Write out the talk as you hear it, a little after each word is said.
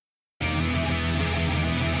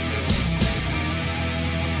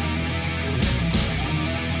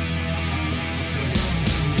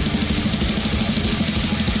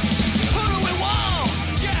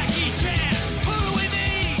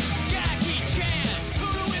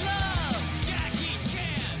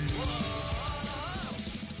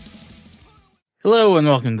Hello and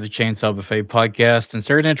welcome to the Chainsaw Buffet podcast.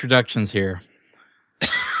 Insert introductions here.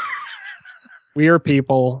 We are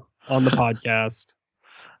people on the podcast.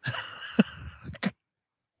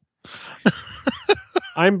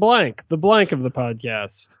 I'm blank, the blank of the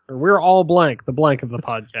podcast. Or we're all blank, the blank of the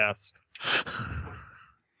podcast.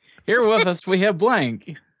 Here with us, we have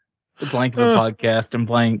Blank, the blank of the podcast, and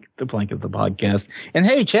Blank, the blank of the podcast. And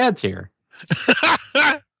hey, Chad's here.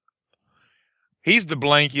 He's the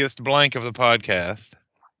blankiest blank of the podcast.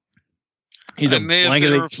 He's I may have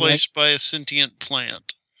been replaced by a sentient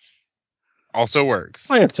plant. Also works.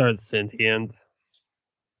 Plants aren't sentient.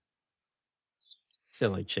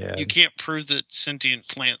 Silly Chad. You can't prove that sentient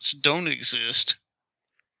plants don't exist.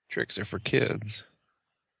 Tricks are for kids.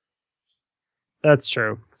 That's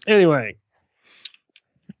true. Anyway,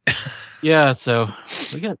 Yeah, so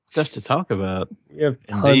we got stuff to talk about. we have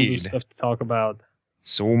tons Indeed. of stuff to talk about.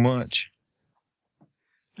 So much.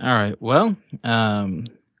 All right, well,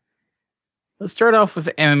 let's start off with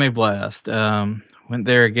Anime Blast. Went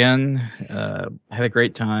there again, had a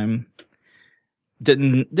great time.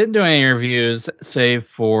 Didn't do any interviews, save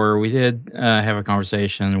for we did have a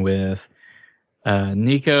conversation with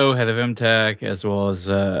Nico, head of MTech, as well as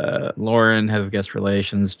Lauren, head of guest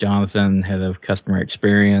relations, Jonathan, head of customer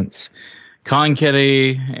experience, Con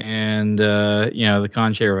Kitty, and the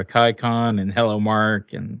con chair of KaiCon, and Hello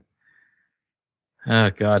Mark, and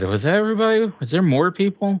oh god, was that everybody? Was there more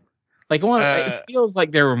people? Like it feels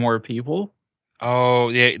like there were more people. Oh,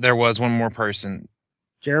 yeah, there was one more person.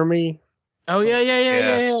 Jeremy, Oh yeah.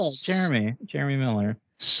 Yes. Jeremy Miller.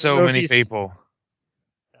 So So many he's- people.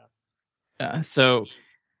 So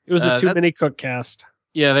it was a too that's- many cook cast.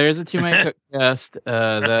 yeah, there's a 2-minute cookcast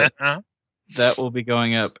that will be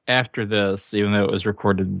going up after this, even though it was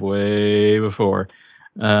recorded way before.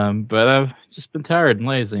 But I've just been tired and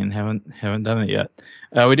lazy and haven't done it yet.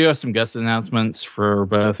 We do have some guest announcements for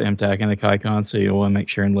both MTech and the KaiCon, so you'll want to make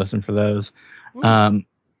sure and listen for those.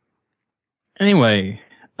 Anyway,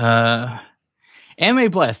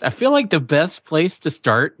 Anime Blast. I feel like the best place to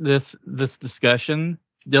start this discussion,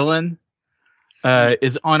 Dylan,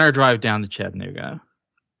 is on our drive down to Chattanooga.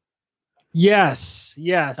 Yes.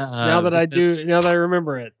 Now that I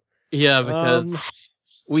remember it. Yeah, because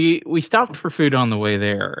we stopped for food on the way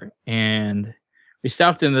there, and we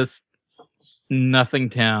stopped in this nothing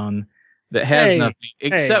town that has nothing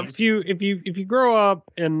except Hey, if you grow up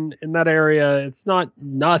in that area, it's not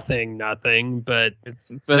nothing, but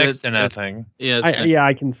It's But next it's- to nothing.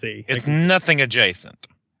 I can see. It's nothing adjacent.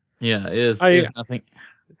 yeah, it is. I- It's nothing.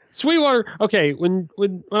 Sweetwater. Okay, when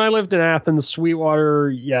I lived in Athens,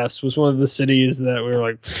 Sweetwater, yes, was one of the cities that we were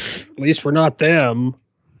like, at least we're not them.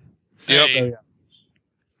 Yep. Hey,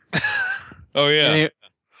 So, yeah. Oh, yeah.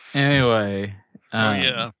 Anyway, oh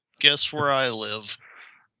yeah. Guess where I live?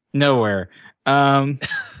 nowhere,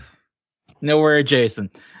 nowhere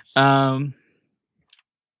adjacent.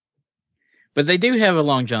 But they do have a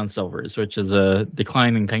Long John Silver's, which is a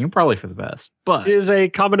declining thing, and probably for the best. But It is a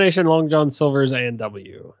combination Long John Silver's and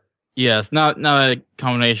W. yes, not a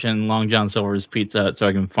combination Long John Silver's Pizza Hut, so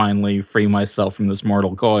I can finally free myself from this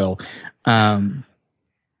mortal coil.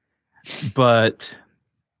 But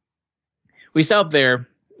we stopped there.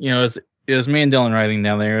 It was me and Dylan riding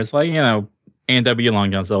down there. It's like, A&W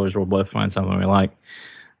Long John Silver's, we'll both find something we like.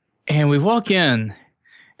 And we walk in.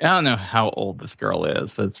 I don't know how old this girl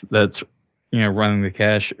is. That's running the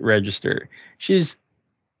cash register. She's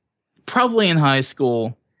probably in high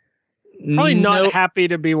school. Probably not No- happy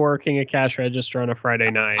to be working a cash register on a Friday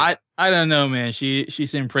night. I don't know, man. She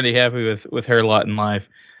seemed pretty happy with her lot in life.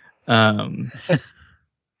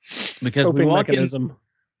 Because we Coping walk mechanism.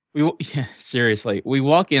 yeah, seriously, we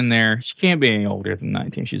walk in there. She can't be any older than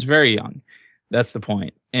 19. She's very young. That's the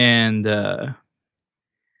point. And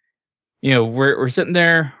we're sitting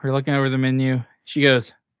there. We're looking over the menu. She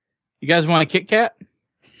goes, "You guys want a Kit Kat?"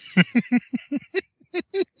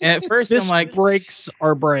 And at first This I'm like, breaks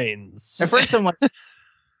our brains. At first, I'm like,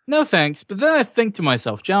 no thanks. But then I think to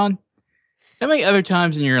myself, John, how many other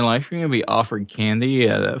times in your life are you going to be offered candy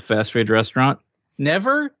at a fast food restaurant?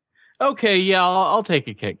 Never? Okay, yeah, I'll take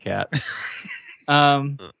a Kit Kat.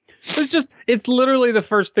 It's literally the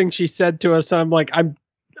first thing she said to us. I'm like,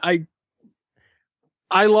 I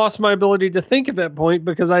lost my ability to think at that point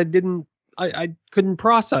because I couldn't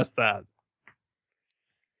process that.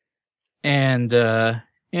 And,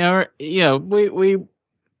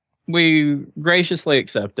 we graciously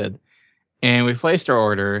accepted, and we placed our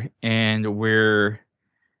order, and we're,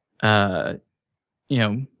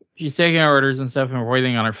 she's taking our orders and stuff, and we're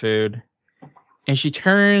waiting on our food. And she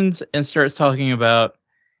turns and starts talking about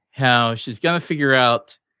how she's going to figure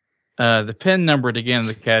out the PIN number to get in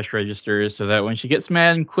the cash register so that when she gets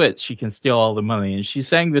mad and quits, she can steal all the money. And she's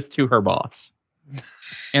saying this to her boss.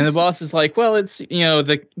 And the boss is like, well, it's,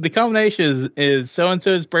 the combination is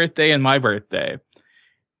so-and-so's birthday and my birthday.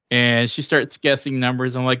 And she starts guessing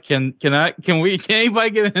numbers. I'm like, can anybody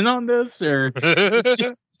get in on this? Or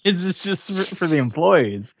it's just for the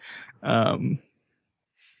employees.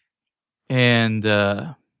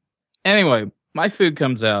 Anyway, my food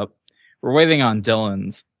comes out. We're waiting on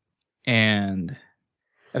Dylan's. And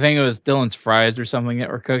I think it was Dylan's fries or something that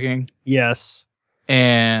we're cooking. Yes.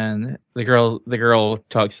 And the girl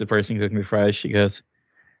talks to the person cooking the fries. She goes,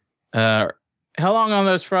 how long on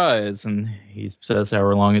those fries? And he says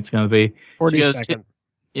however long it's going to be. 40 seconds.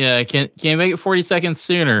 Can you make it 40 seconds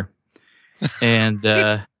sooner? And,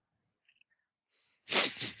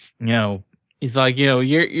 he's like,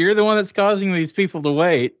 you're the one that's causing these people to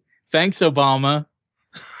wait. Thanks, Obama.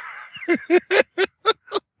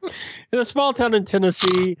 In a small town in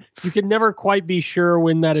Tennessee, you can never quite be sure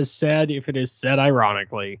when that is said, if it is said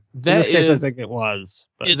ironically. In this case, I think it was.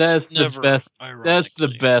 But that's the best. That's the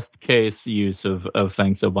best case use of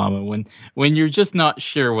thanks, Obama. When you're just not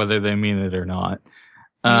sure whether they mean it or not.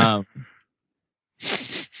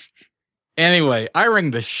 Anyway, I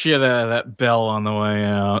ring the shit out of that bell on the way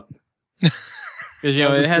out. Because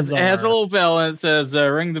it has a little bell and it says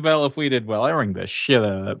ring the bell if we did well. I ring the shit out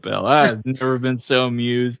of that bell. I've never been so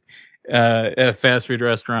amused at a fast food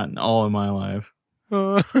restaurant in all of my life.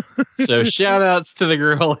 So shout outs to the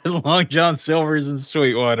girl at Long John Silver's in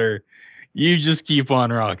Sweetwater. You just keep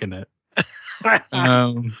on rocking it.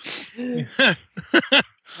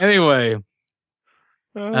 Anyway,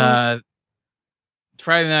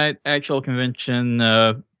 Friday night actual convention.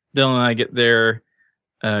 Dylan and I get there.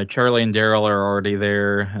 Charlie and Daryl are already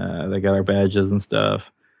there. They got our badges and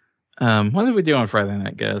stuff. What did we do on Friday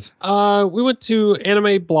night, guys? We went to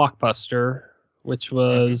Anime Blockbuster, which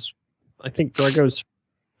was, I think, Grego's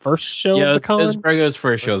first show at the con. Yeah, it was Grego's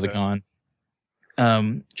first show at the con.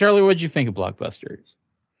 Charlie, what did you think of Blockbusters?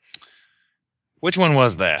 Which one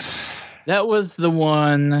was that? That was the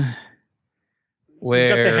one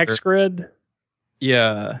where... You got the hex grid.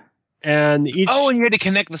 Yeah. And each... Oh, and you had to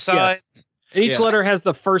connect the sides? Yes. And each letter has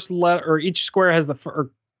the first letter, or each square has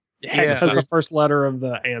hex has the first letter of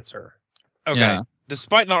the answer. Okay. Yeah.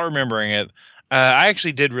 Despite not remembering it, I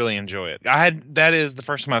actually did really enjoy it. That is the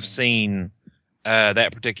first time I've seen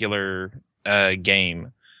that particular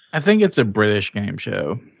game. I think it's a British game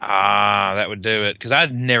show. That would do it, because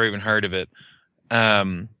I'd never even heard of it.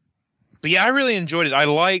 But yeah, I really enjoyed it. I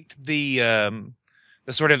liked the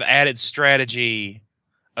sort of added strategy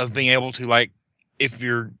of being able to, like, if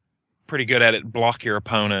you're pretty good at it, block your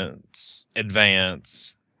opponent's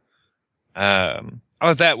advance. I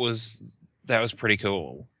thought that was pretty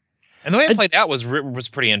cool, and the way it played out was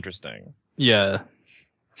pretty interesting. Yeah.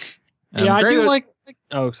 I do like.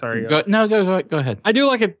 Oh, sorry. Go ahead. I do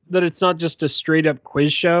like it that it's not just a straight up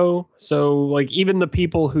quiz show. So, like, even the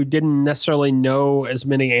people who didn't necessarily know as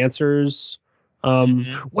many answers.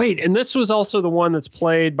 Wait, and this was also the one that's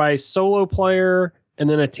played by a solo player and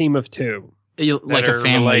then a team of two. Like a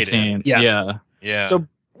family team. Yes. Yeah.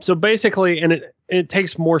 So basically, and it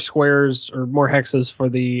takes more squares or more hexes for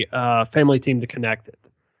the family team to connect it.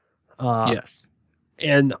 Yes.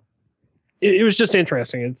 And it was just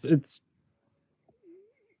interesting. It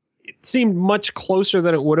seemed much closer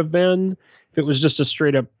than it would have been if it was just a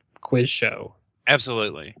straight up quiz show.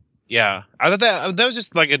 Absolutely. Yeah. I thought that was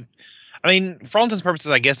just like for all intents and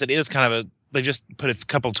purposes, I guess it is kind of they just put a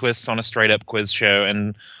couple twists on a straight up quiz show.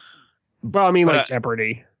 And well, like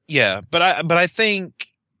Jeopardy. Yeah. But I think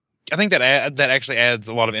that actually adds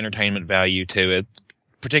a lot of entertainment value to it,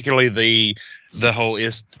 particularly the whole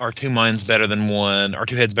are two minds better than one, or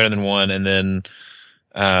two heads better than one, and then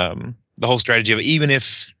the whole strategy of even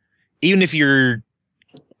if you're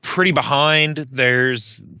pretty behind,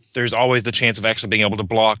 there's always the chance of actually being able to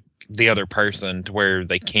block the other person to where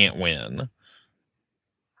they can't win.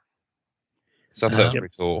 So I thought that was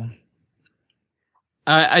pretty cool.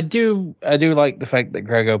 I do like the fact that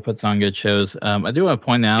Grego puts on good shows. I do want to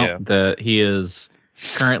point out that he is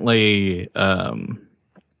currently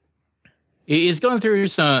he's going through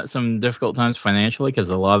some difficult times financially, because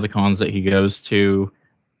a lot of the cons that he goes to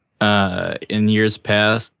in years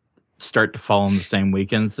past start to fall on the same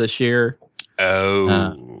weekends this year.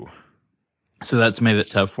 Oh. So that's made it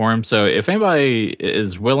tough for him. So if anybody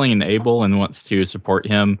is willing and able and wants to support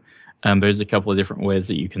him, there's a couple of different ways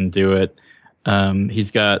that you can do it.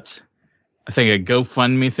 He's got, I think, a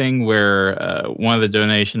GoFundMe thing where one of the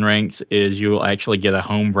donation ranks is you will actually get a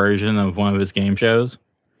home version of one of his game shows.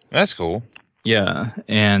 That's cool. Yeah,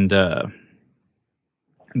 and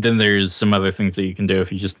Then there's some other things that you can do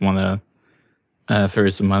if you just want to throw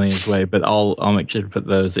some money his way. But I'll make sure to put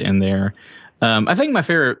those in there. I think my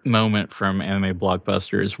favorite moment from Anime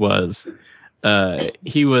Blockbusters was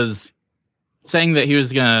he was saying that he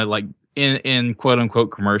was gonna like in quote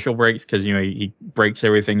unquote commercial breaks, because he breaks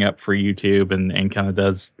everything up for YouTube and kind of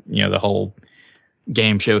does the whole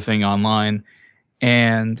game show thing online,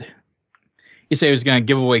 and he said he was going to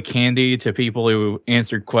give away candy to people who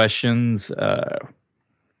answered questions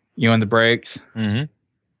in the breaks. Mm-hmm.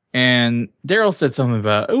 And Daryl said something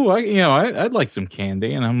about, I'd like some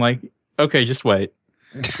candy, and I'm like, okay, just wait.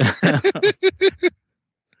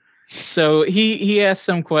 So he asked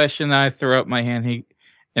some question. I throw up my hand.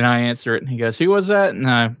 And I answer it, and he goes, "Who was that?" And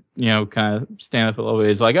I, kind of stand up a little bit.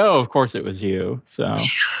 He's like, "Oh, of course it was you." So.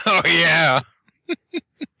 Oh yeah.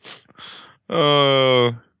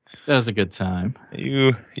 Oh, that was a good time.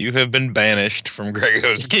 You have been banished from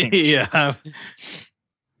Grego's Game. Yeah. It's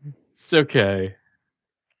okay.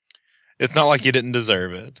 It's not like you didn't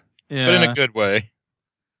deserve it, but in a good way.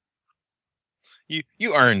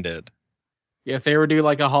 You earned it. Yeah, if they ever do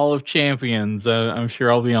like a Hall of Champions, I'm sure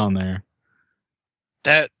I'll be on there.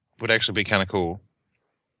 That would actually be kind of cool.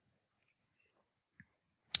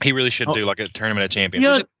 He really should do like a tournament of champions.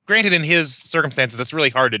 Yeah. Granted, in his circumstances, that's really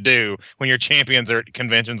hard to do when your champions are at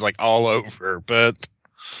conventions like all over. But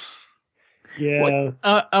yeah,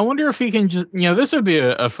 I wonder if he can just this would be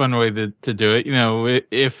a fun way to do it.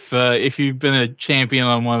 If you've been a champion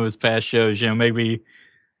on one of his past shows, maybe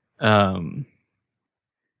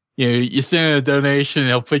you send a donation,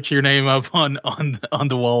 they'll put your name up on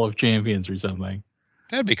the wall of champions or something.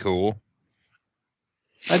 That'd be cool.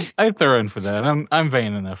 I'd throw in for that. I'm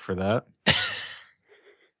vain enough for that.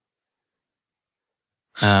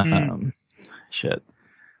 Shit.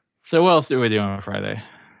 So what else do we do on Friday?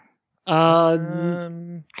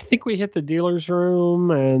 I think we hit the dealer's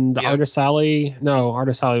room and Artist Alley. No,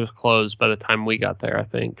 Artist Alley was closed by the time we got there, I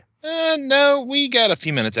think. No, we got a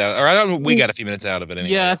few minutes out. Or I don't know. We got a few minutes out of it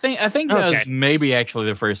anyway. Yeah, I think that was maybe actually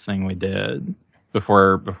the first thing we did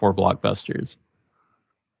before Blockbusters.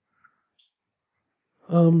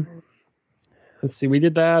 Let's see. We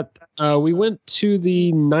did that. We went to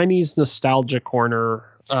the 90s Nostalgia Corner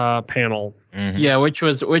panel. Mm-hmm. Yeah, which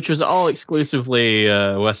was all exclusively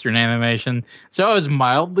Western animation. So I was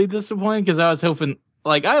mildly disappointed because I was hoping,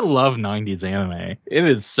 like, I love 90s anime. It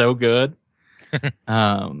is so good.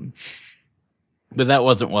 But that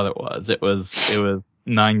wasn't what it was. It was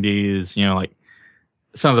 90s, like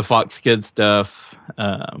some of the Fox Kids stuff,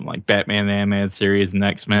 like Batman the Animated Series and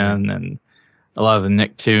X-Men, and a lot of the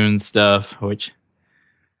Nicktoons stuff, which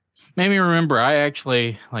made me remember I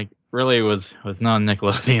actually really was not a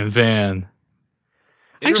Nickelodeon fan.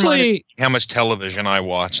 Actually, how much television I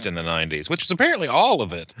watched in the 90s, which was apparently all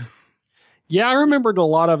of it. Yeah, I remembered a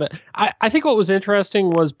lot of it. I think what was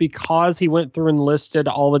interesting was because he went through and listed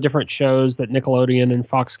all the different shows that Nickelodeon and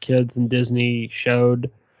Fox Kids and Disney showed,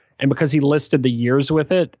 and because he listed the years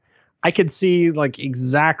with it, I could see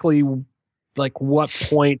exactly what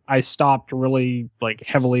point I stopped really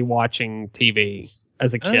heavily watching TV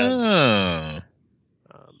as a kid. Oh.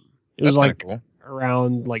 It was cool.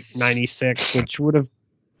 Around 96, which would have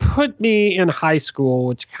put me in high school,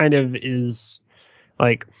 which kind of is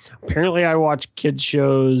apparently I watch kids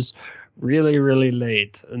shows really, really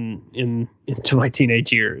late and into my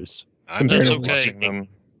teenage years. I'm That's still okay. watching them.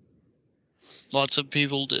 Lots of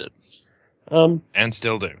people did. And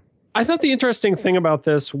still do. I thought the interesting thing about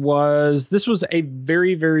this was a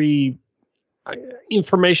very, very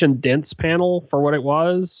information dense panel for what it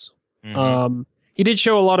was. Mm-hmm. He did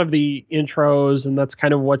show a lot of the intros, and that's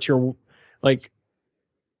kind of what you're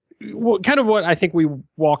kind of what I think we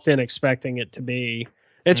walked in expecting it to be.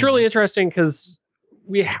 It's really interesting because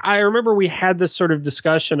I remember we had this sort of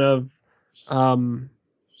discussion of should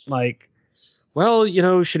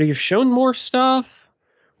he have shown more stuff?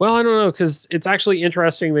 Well, I don't know, because it's actually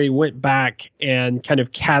interesting they went back and kind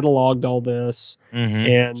of cataloged all this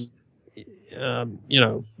and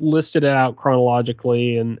listed it out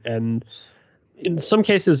chronologically and in some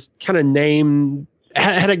cases kind of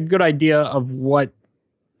had a good idea of what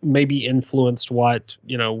maybe influenced what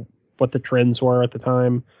the trends were at the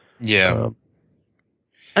time. Yeah.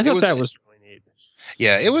 I thought that was really neat.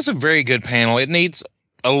 Yeah, it was a very good panel. It needs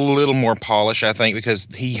a little more polish, I think, because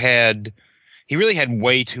he really had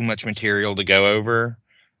way too much material to go over.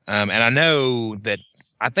 And I know that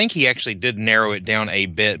I think he actually did narrow it down a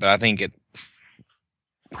bit, but I think it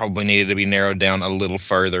probably needed to be narrowed down a little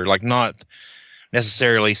further. Not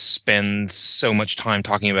necessarily spend so much time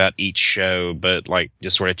talking about each show, but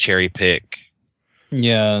just sort of cherry pick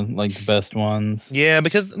Yeah, like the best ones. Yeah,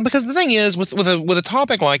 because the thing is with a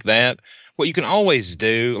topic like that, what you can always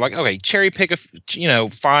do, like, okay, cherry pick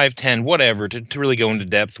 5, 10, whatever to really go into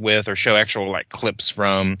depth with or show actual like clips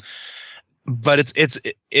from. But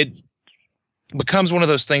it becomes one of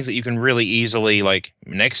those things that you can really easily, like,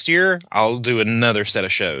 next year I'll do another set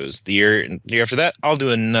of shows. The year after that I'll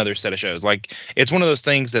do another set of shows. Like, it's one of those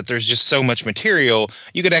things that there's just so much material.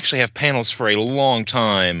 You could actually have panels for a long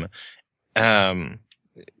time, to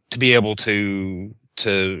be able to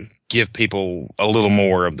give people a little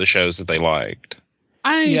more of the shows that they liked.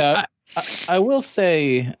 I will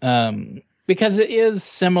say, because it is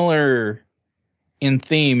similar in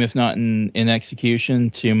theme, if not in execution,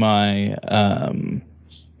 to my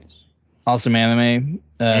Awesome Anime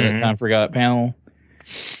that Time Forgot panel.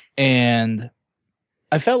 And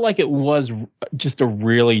I felt like it was just a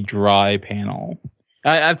really dry panel.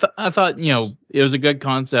 I thought, it was a good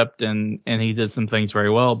concept and he did some things very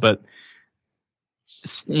well, but,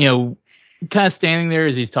 kind of standing there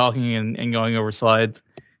as he's talking and going over slides,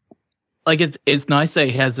 like it's nice that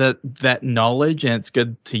he has that knowledge and it's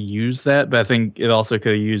good to use that, but I think it also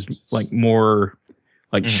could have used like more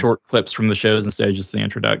like short clips from the shows instead of just the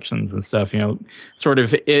introductions and stuff, sort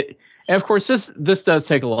of it. And of course, this does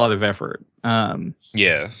take a lot of effort.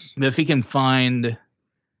 Yes. But if he can find,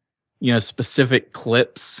 specific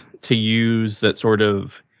clips to use that sort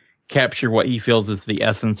of capture what he feels is the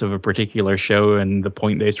essence of a particular show and the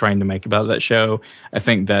point that he's trying to make about that show, I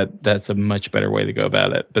think that's a much better way to go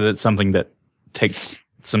about it. But it's something that takes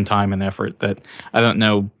some time and effort that I don't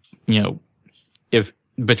know, if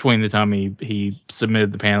between the time he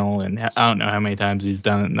submitted the panel and I don't know how many times he's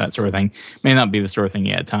done it and that sort of thing, may not be the sort of thing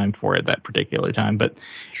he had time for at that particular time. But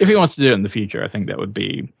if he wants to do it in the future, I think that would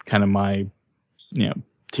be kind of my,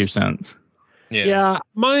 2 cents. Yeah.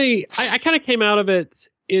 I kind of came out of it.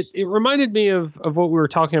 It reminded me of what we were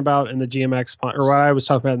talking about in the GMX or what I was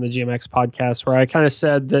talking about in the GMX podcast, where I kind of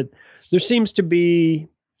said that there seems to be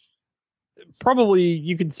probably,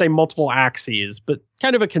 you could say, multiple axes, but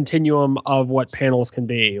kind of a continuum of what panels can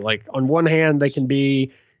be. Like, on one hand, they can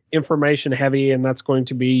be information heavy, and that's going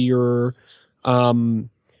to be your, kind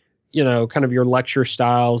of your lecture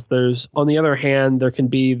styles. There's, on the other hand, there can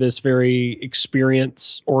be this very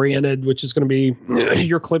experience oriented, which is going to be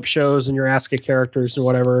your clip shows and your Ask a Characters and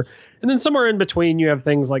whatever. And then somewhere in between, you have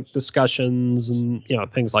things like discussions and,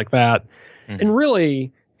 things like that. Mm-hmm. And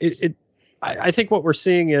really, I think what we're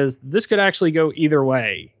seeing is this could actually go either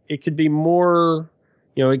way. It could be more,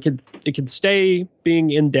 it could stay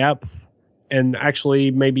being in depth and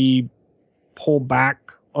actually maybe pull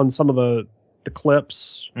back on some of the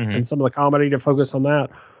clips and some of the comedy to focus on that,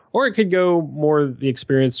 or it could go more the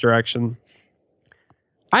experience direction.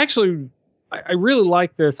 I really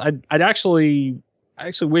like this. I actually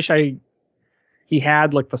wish he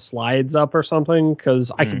had like the slides up or something, because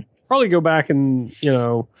I could probably go back and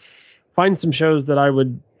find some shows that I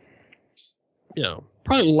would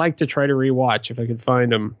probably like to try to rewatch if I could find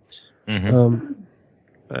them.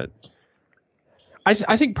 But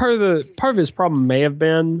I think part of his problem may have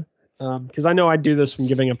been, because I know I do this when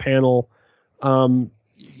giving a panel,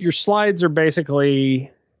 your slides are basically,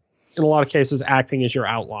 in a lot of cases, acting as your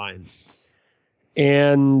outline.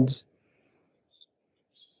 And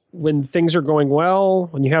when things are going well,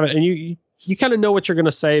 when you have it, and you kind of know what you're going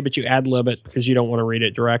to say, but you ad-lib it because you don't want to read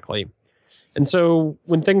it directly. And so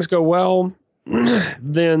when things go well,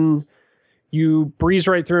 then you breeze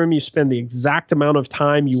right through them. You spend the exact amount of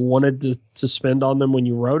time you wanted to spend on them when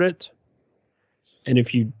you wrote it. And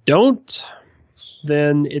if you don't,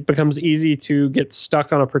 then it becomes easy to get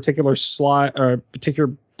stuck on a particular slide or a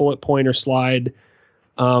particular bullet point or slide,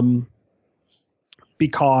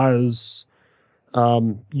 because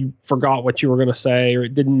you forgot what you were going to say, or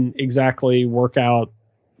it didn't exactly work out,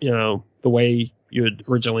 the way you had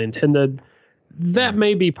originally intended. That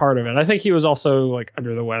may be part of it. I think he was also like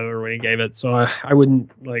under the weather when he gave it, so I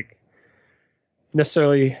wouldn't like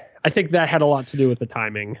necessarily. I think that had a lot to do with the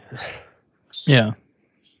timing. Yeah.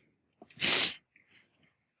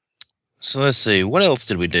 So let's see. What else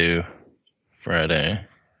did we do Friday?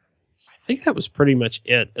 I think that was pretty much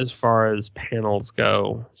it as far as panels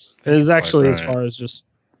go. It is actually as far as just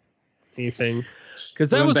anything,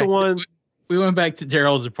 because that was the one. We went back to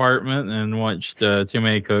Daryl's apartment and watched Too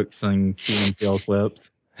Many Cooks and Key and Peele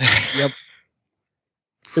clips. Yep.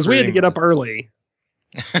 Because we had to get up early.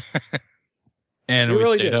 And we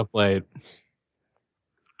really stayed up late.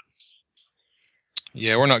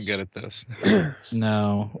 Yeah, we're not good at this.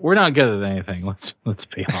 No, we're not good at anything. Let's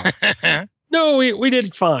be honest. No, we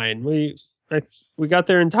did fine. We got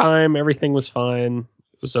there in time. Everything was fine.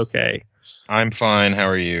 It was okay. I'm fine. How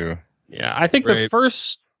are you? Yeah, I think Right.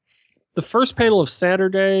 the first panel of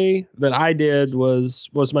Saturday that I did was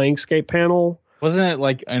my Inkscape panel. Wasn't it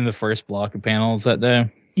like in the first block of panels that day?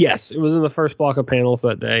 Yes, it was in the first block of panels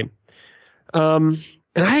that day. And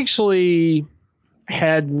I actually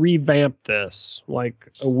had revamped this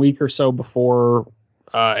like a week or so before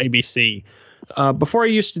ABC. Before I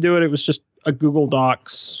used to do it, it was just a Google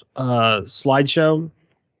Docs slideshow.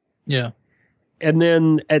 Yeah. And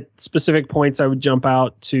then at specific points, I would jump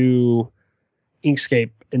out to Inkscape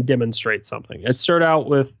and demonstrate something. I'd start out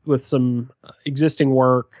with some existing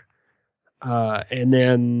work, and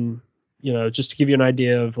then, you know, just to give you an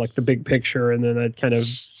idea of like the big picture, and then I'd kind of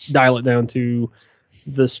dial it down to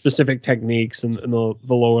the specific techniques and the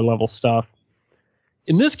lower level stuff.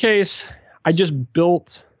 In this case, I just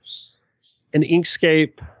built an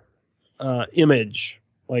Inkscape image,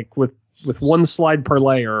 like with one slide per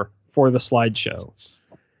layer for the slideshow.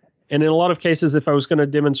 And in a lot of cases, if I was going to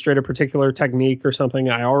demonstrate a particular technique or something,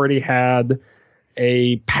 I already had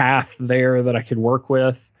a path there that I could work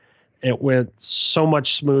with. It went so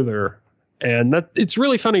much smoother. And that it's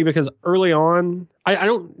really funny because early on, I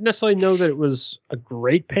don't necessarily know that it was a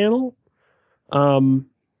great panel,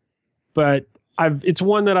 but it's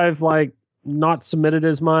one that I've like not submitted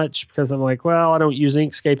as much because I'm like, well, I don't use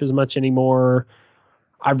Inkscape as much anymore.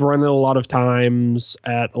 I've run it a lot of times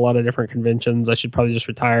at a lot of different conventions. I should probably just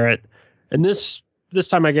retire it. And this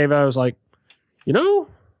time I gave it, I was like, you know,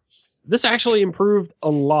 this actually improved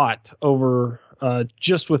a lot over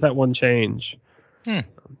just with that one change. It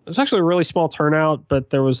was actually a really small turnout,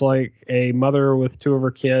 but there was like a mother with two of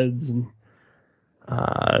her kids. And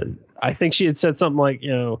I think she had said something like,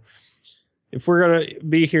 you know, if we're going to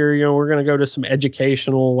be here, you know, we're going to go to some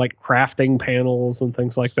educational like crafting panels and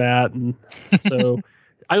things like that. And so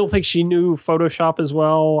I don't think she knew Photoshop as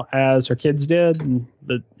well as her kids did.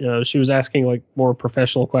 But, you know, she was asking like more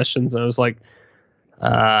professional questions. And I was like,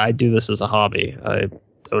 I do this as a hobby. I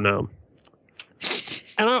don't know.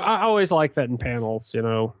 And I always like that in panels, you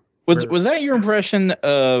know. Was that your impression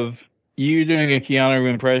of you doing a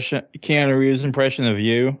Keanu Reeves impression of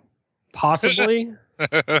you? Possibly.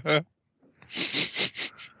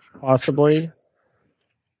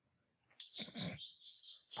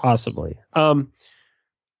 Possibly.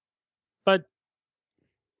 But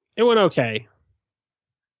it went okay.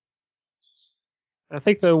 I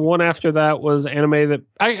think the one after that was anime that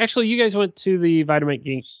you guys went to the Vitamin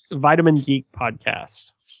Geek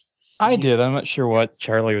podcast. I did. I'm not sure what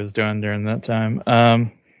Charlie was doing during that time. I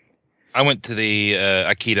went to the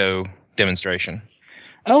Aikido demonstration.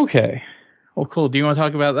 Okay. Well, cool. Do you want to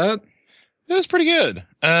talk about that? It was pretty good.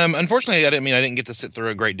 Unfortunately, I didn't get to sit through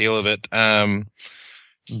a great deal of it.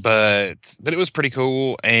 But it was pretty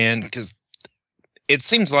cool, and because it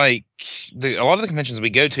seems like a lot of the conventions we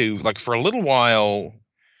go to, like for a little while,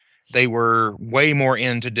 they were way more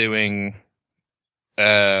into doing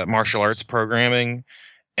martial arts programming,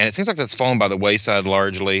 and it seems like that's fallen by the wayside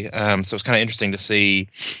largely. So it's kind of interesting to see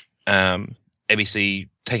ABC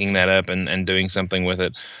taking that up and doing something with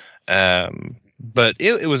it. But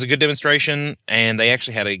it was a good demonstration, and they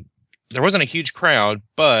actually there wasn't a huge crowd,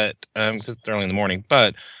 but because they're early in the morning,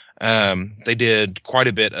 but they did quite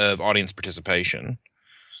a bit of audience participation.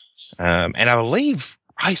 And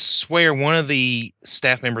I swear one of the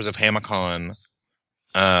staff members of Hamicon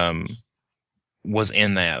was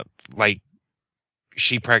in that. Like,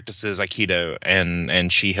 she practices Aikido,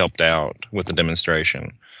 and she helped out with the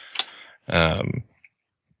demonstration.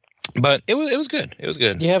 But it was good. It was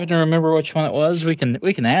good. Do you happen to remember which one it was? We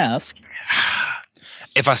can ask.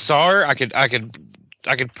 If I saw her, I could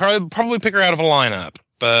probably pick her out of a lineup.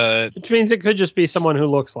 But which means it could just be someone who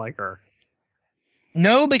looks like her.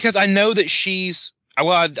 No, because I know that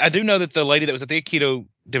I do know that the lady that was at the Aikido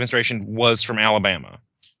demonstration was from Alabama.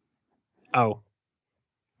 Oh.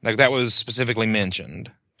 Like, that was specifically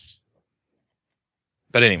mentioned.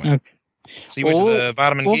 But anyway. Okay. So you went to the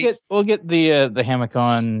Vitamin Geek? We'll get the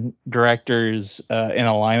Hamicon directors in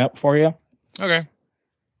a lineup for you. Okay.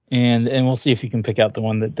 And we'll see if you can pick out the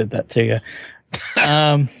one that did that to you.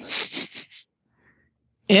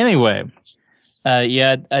 Anyway,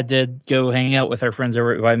 yeah, I did go hang out with our friends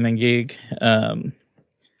over at Vitamin Geek.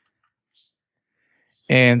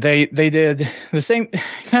 And they did the same,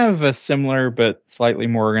 kind of a similar but slightly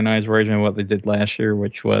more organized version of what they did last year,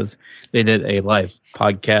 which was they did a live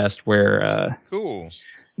podcast where cool.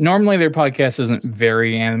 Normally their podcast isn't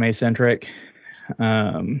very anime centric.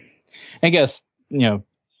 I guess, you know,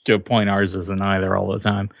 to a point, ours isn't either all the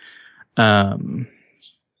time.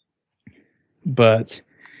 But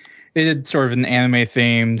they did sort of an anime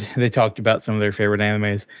themed. They talked about some of their favorite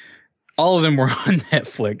animes. All of them were on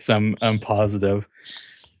Netflix. I'm positive.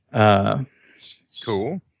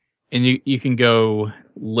 Cool. And you can go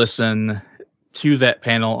listen to that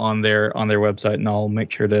panel on their website, and I'll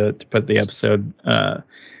make sure to put the episode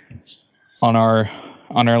on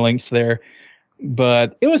our links there.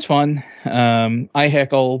 But it was fun. I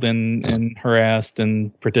heckled and harassed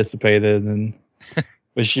and participated and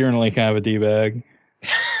was generally kind of a d-bag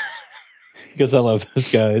because I love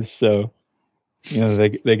those guys. So they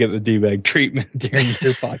get the d-bag treatment during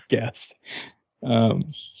their podcast. So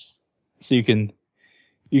you can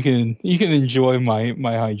enjoy my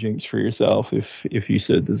hijinks for yourself if you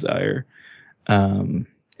so desire. I'm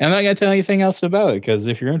not going to tell anything else about it because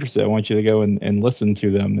if you're interested, I want you to go and listen to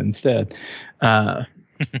them instead. So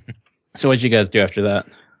what'd you guys do after that?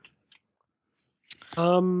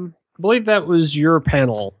 I believe that was your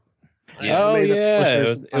panel. It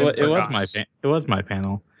was my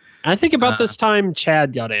panel. I think about this time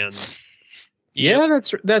Chad got in. Yeah,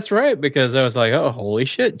 that's right, because I was like, oh, holy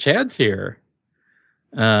shit, Chad's here.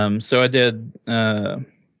 So I did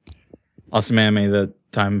Awesome Anime that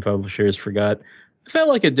Time Publishers forgot. I felt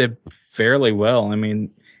like it did fairly well. I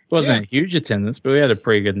mean, it wasn't a huge attendance, but we had a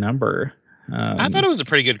pretty good number. I thought it was a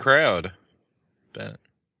pretty good crowd. But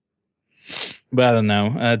I don't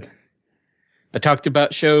know. I talked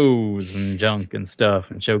about shows and junk and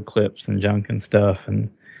stuff, and show clips and junk and stuff, and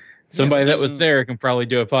somebody that was there can probably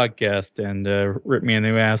do a podcast and rip me a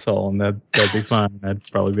new asshole, and that'd be fun. I'd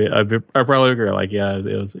probably agree. Like, yeah,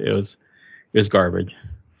 it was garbage.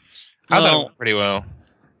 I thought it went pretty well.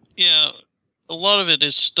 Yeah, a lot of it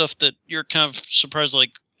is stuff that you're kind of surprised,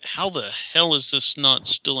 like, how the hell is this not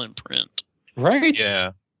still in print? Right?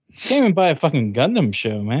 Yeah. Can't even buy a fucking Gundam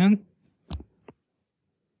show, man.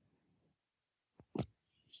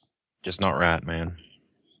 Just not right, man.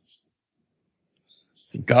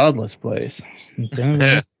 It's a godless place.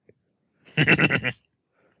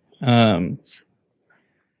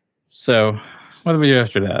 So what did we do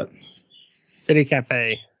after that? City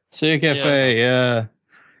Cafe. City Cafe, yeah.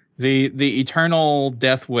 The eternal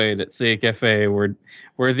death wait at City Cafe, where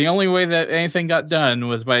the only way that anything got done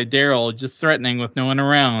was by Daryl just threatening with no one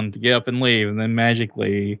around to get up and leave, and then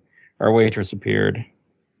magically our waitress appeared.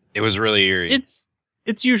 It was really eerie.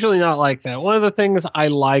 It's usually not like that. One of the things I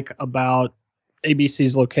like about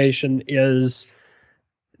ABC's location is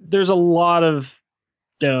there's a lot of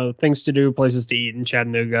things to do, places to eat in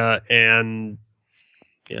Chattanooga, and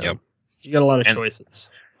you got a lot of choices.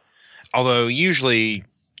 Although usually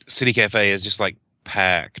City Cafe is just like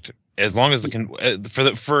packed. As long as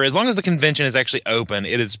as long as the convention is actually open,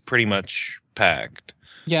 it is pretty much packed.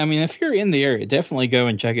 Yeah, I mean, if you're in the area, definitely go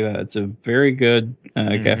and check it out. It's a very good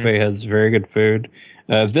cafe, has very good food.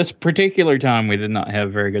 This particular time, we did not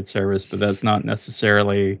have very good service, but that's not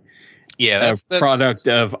necessarily that's product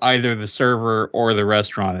of either the server or the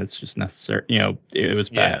restaurant. It's just necessary. It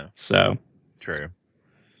was bad. So true.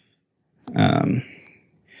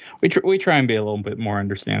 We try and be a little bit more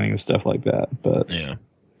understanding of stuff like that, but yeah.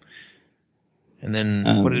 And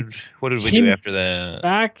then what did we do after that?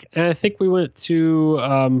 Back, and I think we went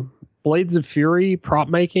to Blades of Fury prop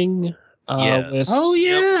making. Yes.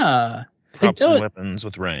 Props and weapons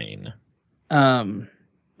with Rain.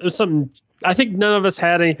 There's something. I think none of us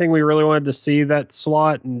had anything we really wanted to see that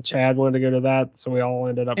slot, and Chad wanted to go to that, so we all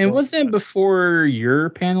ended up. And wasn't it before your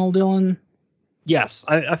panel, Dylan? Yes,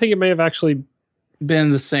 I think it may have actually been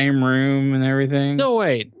in the same room and everything. No,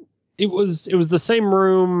 wait. It was the same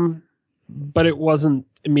room, but it wasn't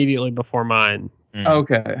immediately before mine.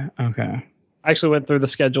 Okay. I actually went through the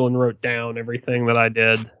schedule and wrote down everything that I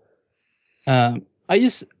did. I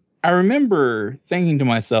remember thinking to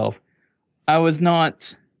myself, I was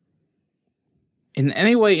not in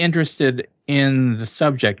any way interested in the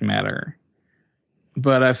subject matter,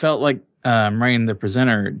 but I felt like Rain, the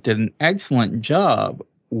presenter, did an excellent job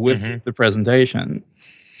with the presentation.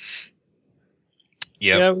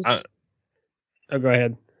 Yeah. Go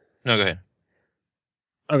ahead. No, go ahead.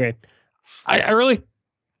 Okay. I really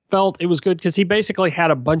felt it was good because he basically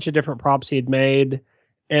had a bunch of different props he had made,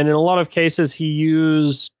 and in a lot of cases he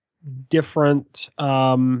used different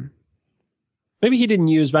maybe he didn't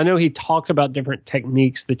use, but I know he talked about different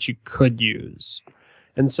techniques that you could use.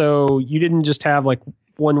 And so you didn't just have like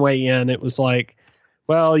one way in. It was like,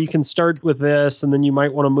 well, you can start with this, and then you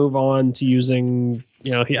might want to move on to using,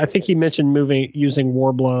 I think he mentioned using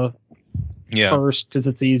Warbler first because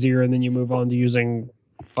it's easier, and then you move on to using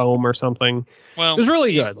foam or something. Well, it was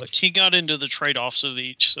really good. He got into the trade-offs of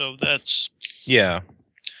each, so that's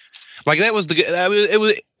like that was it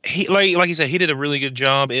was he like you said, he did a really good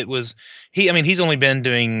job. It was he's only been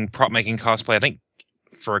doing prop making cosplay I think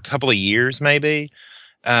for a couple of years maybe,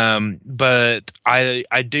 but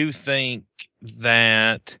I do think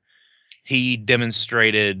that he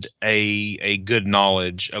demonstrated a good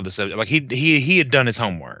knowledge of the subject. Like he had done his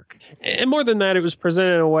homework. And more than that, it was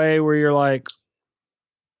presented in a way where you're like,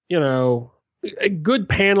 you know, a good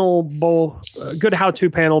panel, a good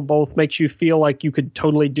how-to panel both makes you feel like you could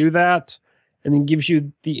totally do that, and then gives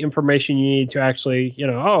you the information you need to actually, you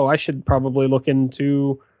know, oh, I should probably look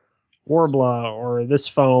into Worbla or this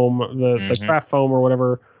foam, the craft foam or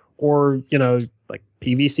whatever, or, you know, like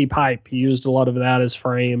PVC pipe. He used a lot of that as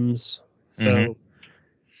frames. So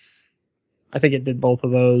I think it did both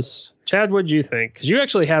of those. Chad, what did you think? Because you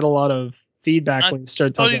actually had a lot of feedback when you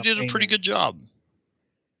started talking about he did a pretty good job.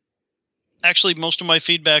 Actually, most of my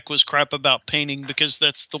feedback was crap about painting because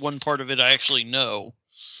that's the one part of it I actually know.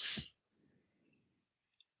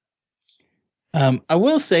 I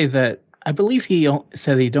will say that I believe he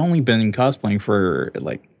said he'd only been cosplaying for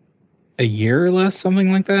like a year or less,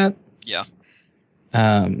 something like that. Yeah.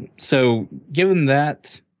 So given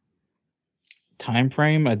that time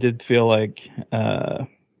frame, I did feel like it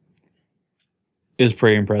was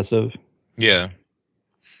pretty impressive. Yeah.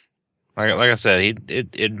 Like I said,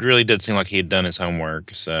 it really did seem like he had done his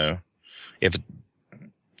homework. So if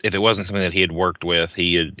it wasn't something that he had worked with,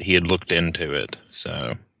 he had looked into it.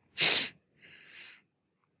 So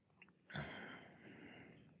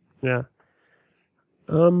yeah.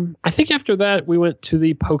 I think after that we went to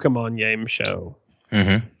the Pokemon game show.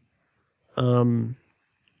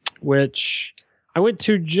 Which I went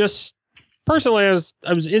to just personally.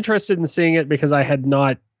 I was interested in seeing it because I had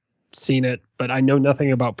not seen it, but I know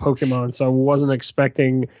nothing about Pokemon, so I wasn't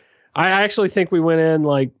expecting. I actually think we went in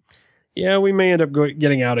like, yeah, we may end up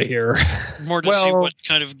getting out of here. More to see what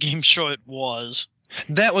kind of game show it was.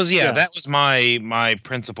 That was that was my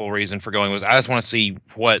principal reason for going, was I just want to see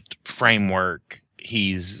what framework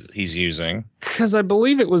he's using, because I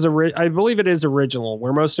believe it is original,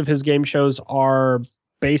 where most of his game shows are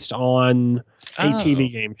based on a TV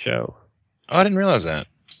game show. Oh, I didn't realize that.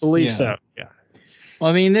 I believe so. Yeah. Well,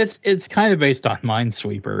 I mean, it's kind of based on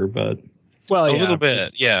Minesweeper, but a little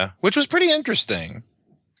bit, yeah, which was pretty interesting.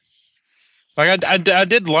 Like I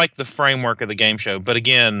did like the framework of the game show, but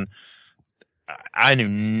again, I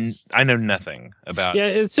know nothing about. Yeah,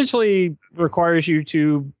 it essentially requires you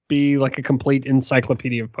to be like a complete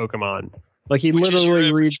encyclopedia of Pokemon. Like he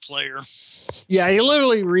literally reads player. Yeah, he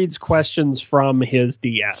literally reads questions from his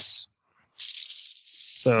DS.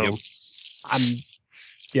 So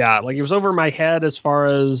like it was over my head as far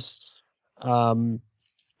as the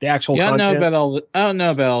actual content. I don't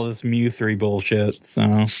know about all this Mew 3 bullshit, so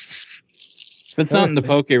if it's not in the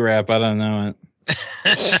Poke Rap, I don't know it.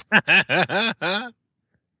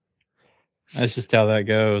 That's just how that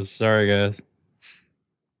goes. Sorry, guys.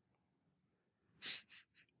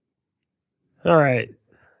 All right.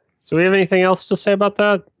 So we have anything else to say about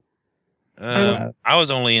that? I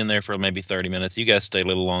was only in there for maybe 30 minutes. You guys stayed a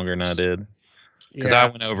little longer than I did. Because I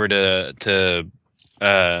went over to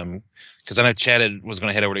because I know Chad was going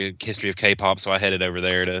to head over to History of K-pop, so I headed over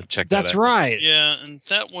there to check that out. That's right. Yeah, and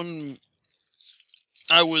that one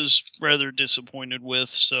I was rather disappointed with,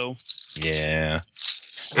 so... Yeah.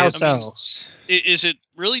 How so? Is it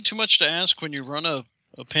really too much to ask when you run a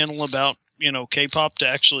panel about, K-pop to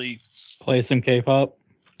actually... Play some K-pop?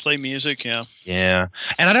 Play music, yeah. Yeah.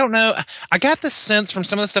 And I don't know, I got the sense from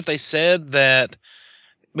some of the stuff they said that...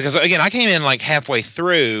 Because, again, I came in like halfway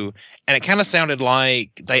through, and it kind of sounded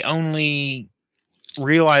like they only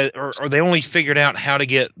realized, or they only figured out how to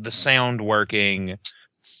get the sound working,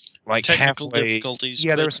 like technical halfway. Difficulties.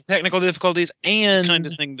 Yeah, there were some technical difficulties, and the kind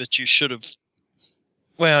of thing that you should have.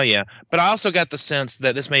 Well, yeah, but I also got the sense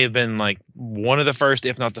that this may have been like one of the first,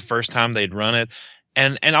 if not the first time they'd run it.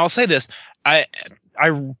 And I'll say this, I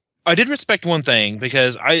did respect one thing,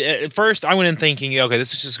 because at first I went in thinking, okay,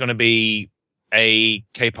 this is just going to be a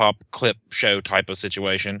K-pop clip show type of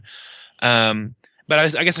situation. But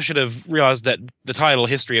I guess I should have realized that the title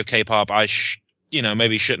 "History of K-pop,"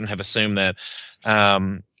 maybe shouldn't have assumed that.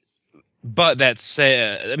 But that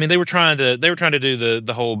said, I mean, they were trying to do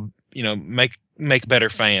the whole, make better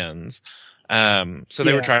fans. So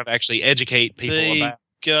they were trying to actually educate people about.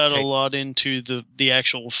 Got a lot into the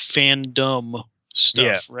actual fandom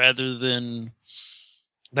stuff rather than.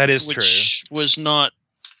 That is true. Which was not.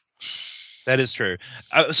 That is true.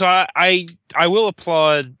 So I will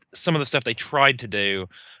applaud some of the stuff they tried to do,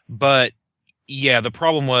 but yeah, the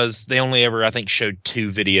problem was they only ever, I think, showed 2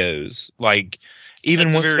 videos. Like even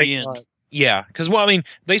at once the very they, end. yeah, because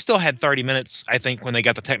they still had 30 minutes, I think, when they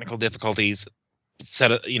got the technical difficulties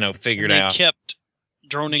figured out. They kept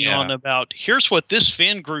droning on about, here's what this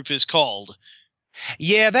fan group is called.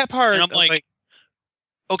 Yeah, that part. And I'm like,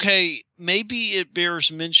 okay, maybe it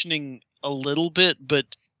bears mentioning a little bit,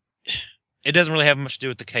 but it doesn't really have much to do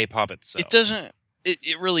with the K-pop itself. it doesn't.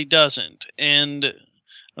 It really doesn't. And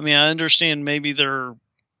I mean, I understand maybe they're.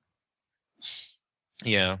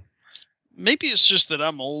 Yeah. Maybe it's just that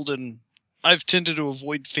I'm old and I've tended to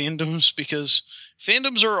avoid fandoms because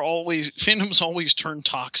fandoms always turn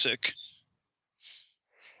toxic.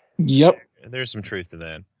 Yep. There's some truth to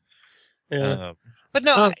that. Yeah. But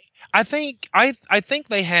no, I think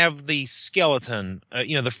they have the skeleton,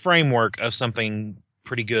 the framework of something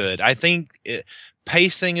pretty good. I think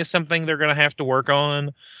pacing is something they're going to have to work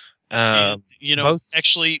on. And,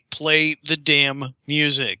 actually play the damn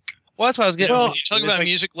music. Well, that's what I was getting. When you talk about a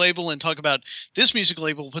music label and talk about this music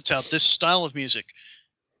label puts out this style of music,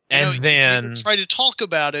 and then you can try to talk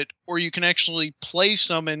about it, or you can actually play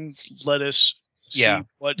some and let us see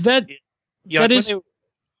what that is.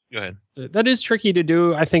 Go ahead. That is tricky to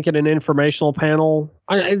do. I think in an informational panel,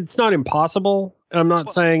 it's not impossible. I'm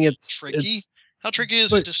not saying it's tricky. How tricky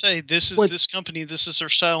is it to say this is this company, this is their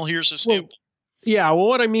style, here's a sample? Yeah. Well,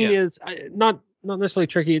 what I mean is not necessarily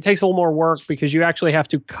tricky. It takes a little more work because you actually have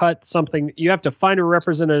to cut something. You have to find a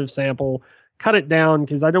representative sample, cut it down,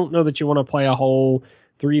 because I don't know that you want to play a whole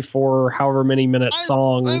 3, 4, however many minute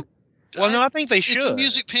song. I think they should. It's a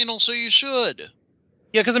music panel, so you should.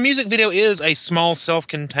 Yeah, because a music video is a small,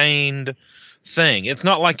 self-contained thing. It's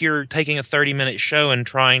not like you're taking a 30-minute show and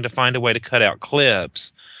trying to find a way to cut out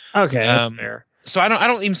clips. Okay, that's fair. So I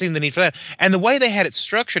don't even see the need for that. And the way they had it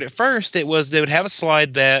structured at first, it was they would have a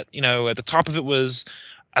slide that, at the top of it was,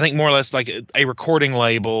 I think more or less like a recording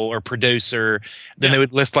label or producer. Then they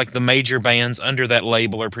would list like the major bands under that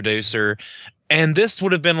label or producer. And this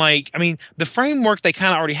would have been like, I mean, the framework they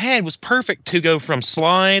kind of already had was perfect to go from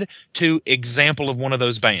slide to example of one of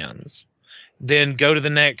those bands. Then go to the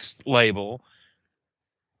next label,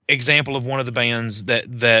 example of one of the bands that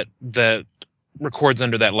records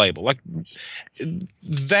under that label. Like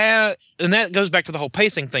that, and that goes back to the whole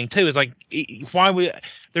pacing thing too, is like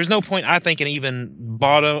there's no point, I think, in even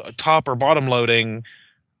top or bottom loading,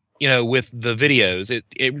 with the videos.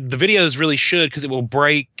 The videos really should, because it will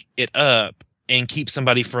break it up and keep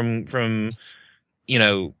somebody from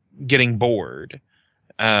getting bored.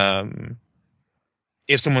 If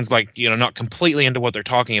someone's like, not completely into what they're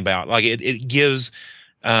talking about, like it gives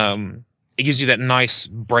you that nice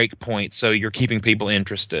break point, so you're keeping people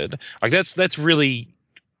interested. Like that's really,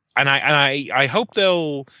 and I hope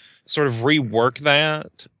they'll sort of rework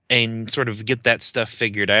that and sort of get that stuff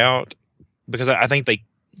figured out, because I think that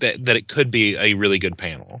it could be a really good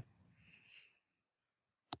panel.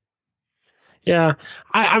 Yeah,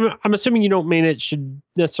 I'm assuming you don't mean it should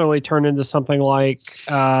necessarily turn into something like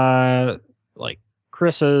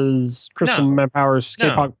Chris from Manpower's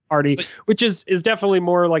K-pop party, which is definitely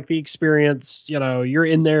more like the experience. You're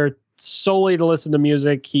in there solely to listen to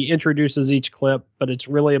music. He introduces each clip, but it's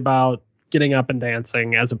really about getting up and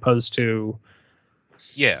dancing as opposed to.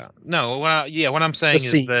 Yeah. No. What I'm saying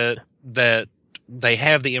is that they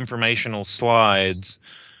have the informational slides,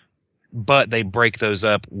 but they break those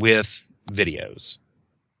up with videos.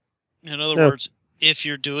 In other words, if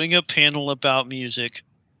you're doing a panel about music,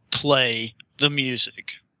 play the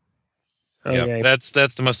music. Okay. Yeah, that's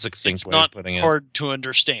the most succinct way of putting it. It's not hard to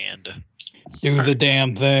understand. Do the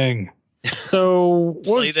damn thing. So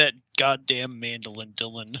play that goddamn mandolin,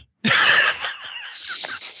 Dylan.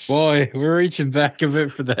 Boy, we're reaching back a bit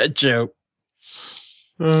for that joke.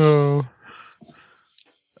 Oh.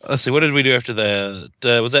 Let's see. What did we do after that?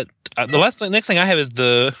 Was that the next thing I have is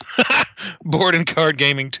the Board and Card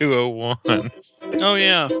Gaming 201. Oh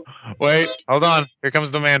yeah. Wait, hold on. Here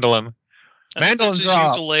comes the mandolin. Mandolin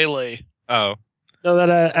drop. Ukulele. Oh. No, that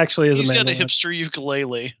actually is a mandolin. He's got a hipster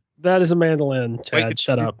ukulele. That is a mandolin, Chad. Wait,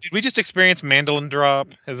 shut up. Did we just experience mandolin drop?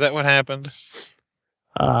 Is that what happened?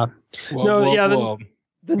 The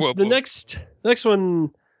next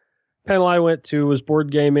one panel I went to was my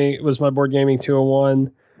Board Gaming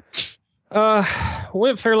 201.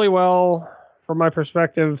 Went fairly well from my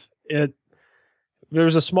perspective.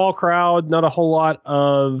 There's a small crowd, not a whole lot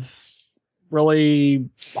of really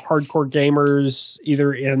hardcore gamers,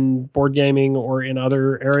 either in board gaming or in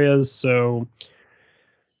other areas. So,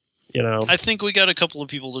 I think we got a couple of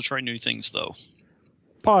people to try new things, though.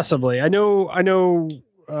 Possibly. I know.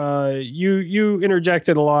 You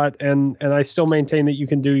interjected a lot, and I still maintain that you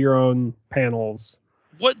can do your own panels.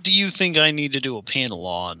 What do you think I need to do a panel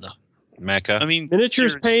on? Mecha. I mean,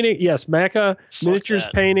 miniatures painting. Yes, Mecha. Miniatures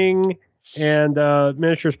painting and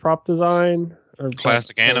miniatures prop design. Or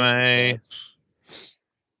classic anime.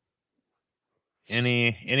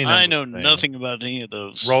 Any I know nothing about any of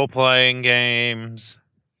those. Role playing games.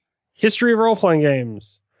 History of role playing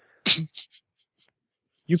games.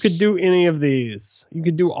 You could do any of these. You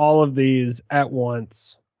could do all of these at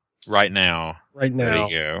once. Right now. Right now. There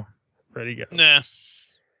you go. Ready to go. Nah.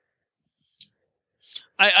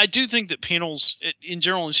 I do think that panels, in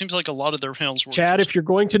general, it seems like a lot of their panels were. Chad, if you're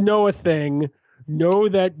going to know a thing, know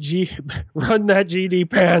that run that GD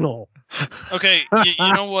panel. Okay, you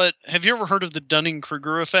know what? Have you ever heard of the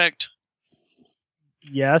Dunning-Kruger effect?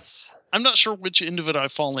 Yes. I'm not sure which end of it I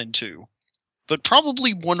fall into, but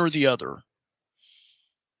probably one or the other.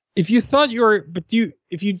 If you thought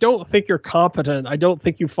if you don't think you're competent, I don't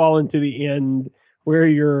think you fall into the end where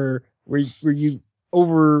you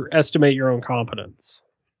overestimate your own competence.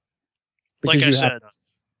 Like Because I you said, have none.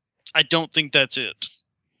 I don't think that's it.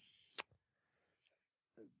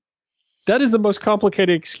 That is the most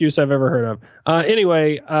complicated excuse I've ever heard of.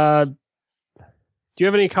 Anyway, do you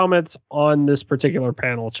have any comments on this particular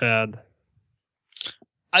panel, Chad?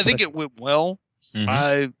 I think it went well.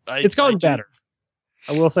 Mhm. It's gone better.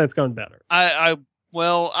 I will say it's gone better. I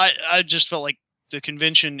just felt like the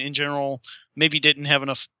convention in general maybe didn't have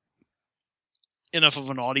enough of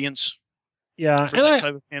an audience Yeah, for and that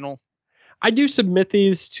type of panel. I do submit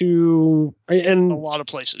these to and A lot of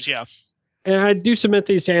places, yeah. and I do submit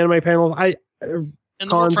these to anime panels. And the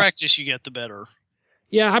more Cons- practice you get, the better.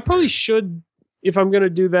 Yeah, I probably should, if I'm going to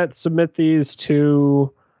do that, submit these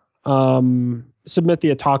to submit the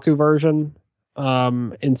otaku version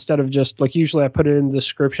instead of just like usually I put it in the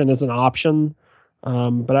description as an option.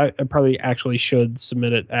 But I probably actually should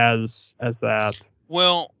submit it as that.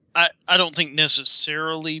 Well, I don't think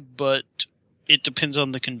necessarily, but it depends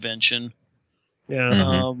on the convention. Yeah.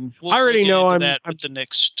 Mhm. I already know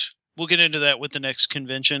We'll get into that with the next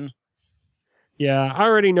convention. Yeah, I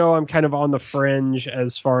already know I'm kind of on the fringe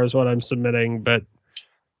as far as what I'm submitting, but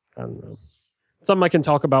I don't know. Something I can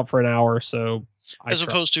talk about for an hour, so As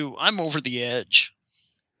opposed to, I'm over the edge.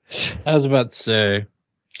 I was about to say.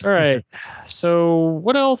 All right. So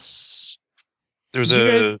what else? There's You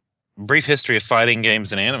a guys- brief history of fighting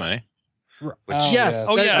games in anime. Oh, Yes. yeah.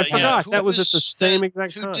 Oh, that- yeah, I forgot. Who That was at the same that-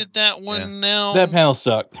 exact Who time. did that one Yeah. now? That panel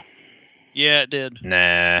sucked. Yeah, it did.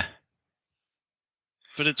 Nah.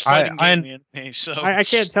 But it's fighting I- game anime, so I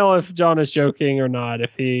can't tell if John is joking or not.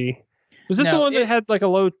 If he was this the No, one that it- had like a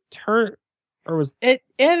low turn, or was It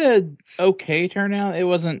had a okay turnout. It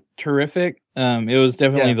wasn't terrific. It was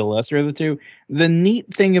definitely Yeah. the lesser of the two. The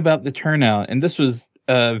neat thing about the turnout, and this was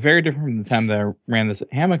very different from the time that I ran this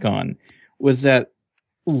at Hamicon, was that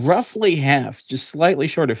roughly half, just slightly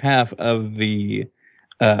short of half of the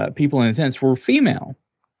people in attendance were female,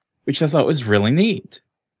 which I thought was really neat.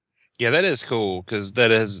 Yeah, that is cool because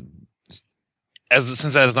that is,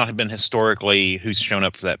 since that has not been historically who's shown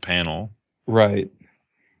up for that panel. Right.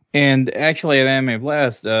 And actually, at Anime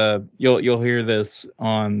Blast, you'll hear this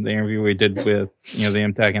on the interview we did with the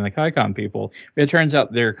MTech and the KaiCon people. It turns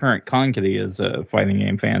out their current Konkity is a fighting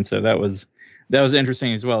game fan, so that was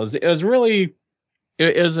interesting as well. It was really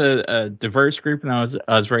a diverse group, and I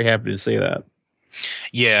was very happy to see that.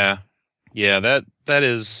 Yeah, that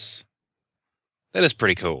is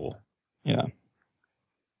pretty cool. Yeah.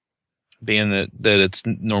 Being that it's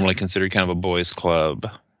normally considered kind of a boys' club.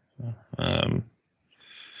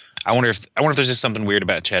 I wonder if there's just something weird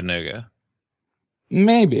about Chattanooga.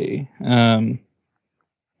 Maybe.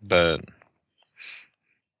 But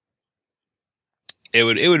it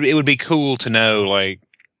would be cool to know, like,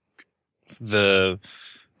 the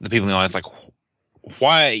people in the audience, like,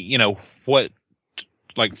 why, what,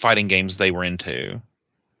 like, fighting games they were into.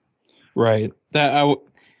 Right. That's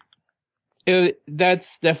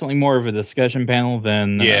definitely more of a discussion panel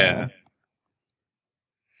than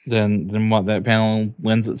than what that panel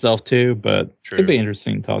lends itself to, but True. it'd be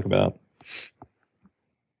interesting to talk about.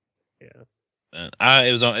 And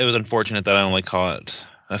it was unfortunate that I only caught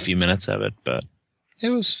a few minutes of it, but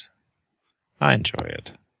I enjoy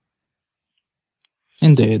it.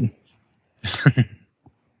 Indeed.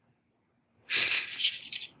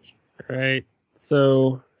 right?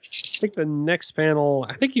 So I think the next panel.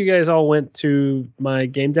 I think you guys all went to my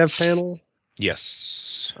game dev panel,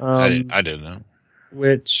 Yes, Um, I did know.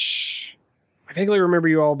 which I vaguely remember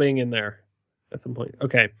you all being in there at some point.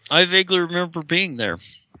 Okay. I vaguely remember being there.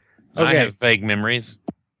 I Okay. have vague memories.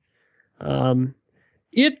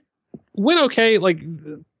 It went okay. Like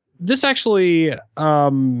this actually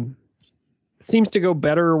seems to go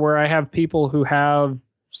better where I have people who have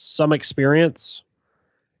some experience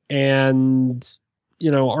and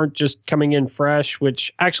aren't just coming in fresh,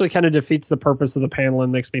 which actually kind of defeats the purpose of the panel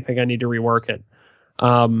and makes me think I need to rework it.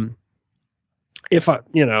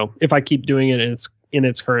 If I keep doing it in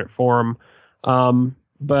its current form.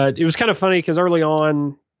 But it was kind of funny because early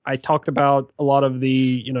on I talked about a lot of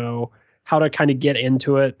the, how to kind of get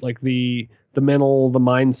into it, like the mental, the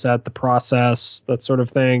mindset, the process, that sort of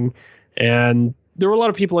thing. And there were a lot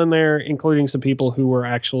of people in there, including some people who were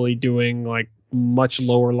actually doing like much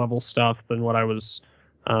lower level stuff than what I was.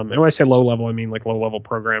 And when I say low level, I mean like low level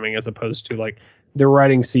programming, as opposed to like they're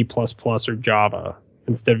writing C++ or Java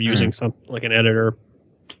instead of using something like an editor.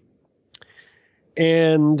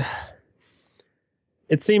 And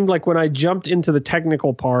it seemed like when I jumped into the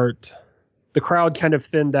technical part, the crowd kind of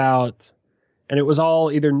thinned out, and it was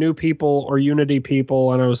all either new people or Unity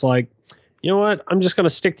people. And I was like, you know what? I'm just going to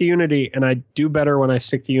stick to Unity, and I do better when I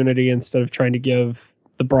stick to Unity instead of trying to give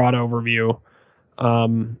the broad overview.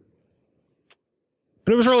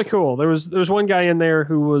 But it was really cool. There was one guy in there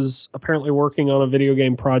who was apparently working on a video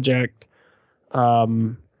game project,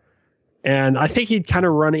 and I think he'd kind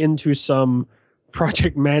of run into some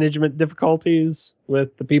project management difficulties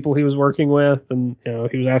with the people he was working with, and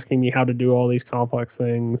he was asking me how to do all these complex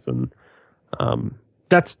things, and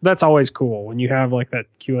that's always cool when you have like that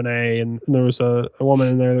Q&A. And there was a woman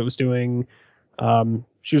in there that was doing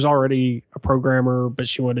she was already a programmer, but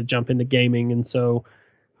she wanted to jump into gaming, and so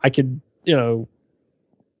I could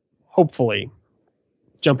hopefully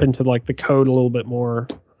jump into like the code a little bit more.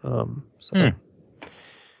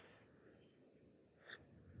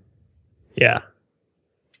 Yeah.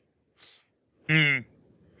 All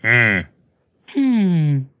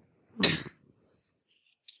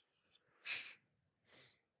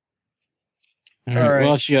right. What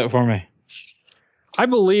else you got for me? I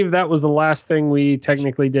believe that was the last thing we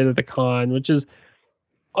technically did at the con, which is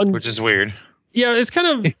weird. Yeah, it's kind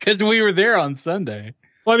of because we were there on Sunday.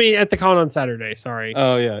 Well, I mean, at the con on Saturday. Sorry.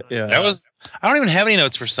 Oh yeah. That was. I don't even have any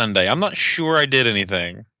notes for Sunday. I'm not sure I did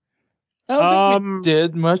anything. I don't think we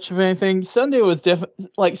did much of anything. Sunday was definitely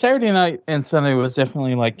like Saturday night, and Sunday was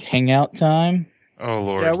definitely like hangout time. Oh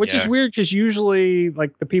Lord. Yeah, which is weird because usually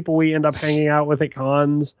like the people we end up hanging out with at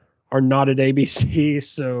cons are not at ABC,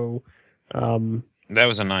 so that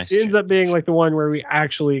was a nice. It ends up being like the one where we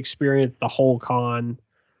actually experienced the whole con.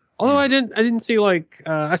 Although I didn't see like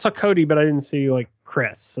I saw Cody, but I didn't see like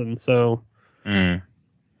Chris, and so we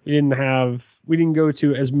didn't go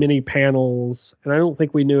to as many panels, and I don't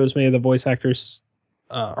think we knew as many of the voice actors,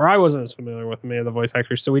 or I wasn't as familiar with many of the voice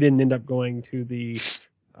actors, so we didn't end up going to the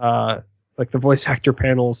like the voice actor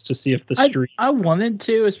panels to see if the stream. I wanted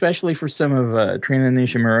to, especially for some of Trina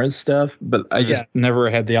Nishimura's stuff, but I just never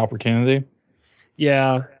had the opportunity.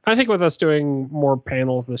 Yeah, I think with us doing more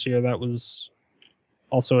panels this year, that was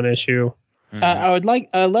also an issue. I'd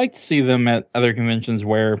like to see them at other conventions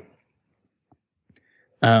where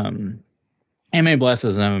Anime Blast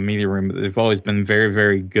doesn't have a media room, but they've always been very,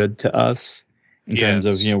 very good to us in terms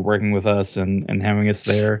of working with us and having us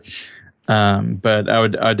there. But I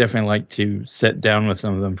would definitely like to sit down with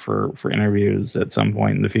some of them for interviews at some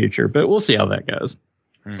point in the future. But we'll see how that goes.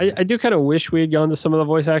 I do kind of wish we had gone to some of the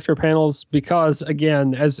voice actor panels because,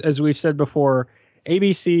 again, as we've said before,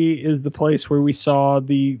 ABC is the place where we saw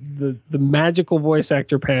the magical voice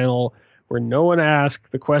actor panel where no one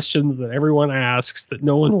asked the questions that everyone asks that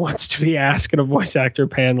no one wants to be asked at a voice actor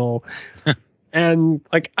panel. And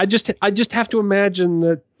like I just have to imagine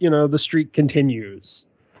that the streak continues.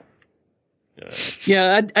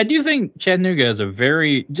 Yeah, I do think Chattanooga has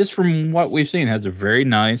just from what we've seen, has a very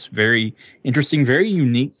nice, very interesting, very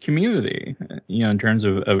unique community, in terms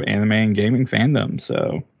of anime and gaming fandom.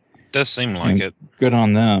 So does seem like it. Good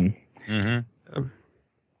on them.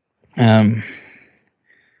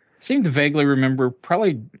 Seem to vaguely remember,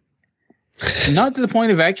 probably not to the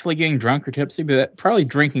point of actually getting drunk or tipsy, but probably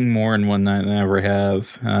drinking more in one night than I ever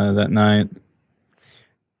have that night.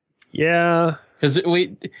 Yeah. Because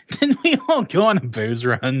didn't we all go on a booze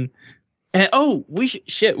run? And we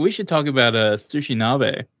should talk about Sushi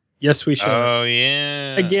Nabe. Yes, we should. Oh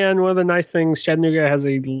yeah. Again, one of the nice things,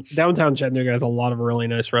 downtown Chattanooga has a lot of really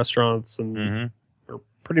nice restaurants, and we're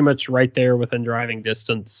pretty much right there within driving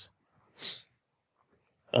distance.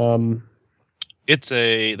 That's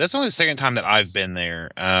only the second time that I've been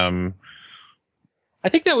there. I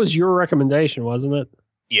think that was your recommendation, wasn't it?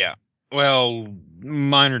 Yeah. Well,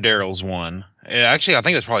 mine or Daryl's one. Actually, I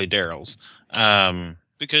think it's probably Daryl's.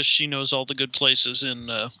 Because she knows all the good places in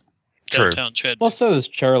True. downtown Chattanooga. Well, so does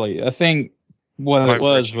Charlie. I think what it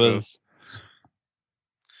was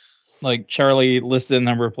like Charlie listed a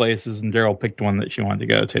number of places, and Daryl picked one that she wanted to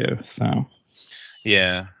go to. So,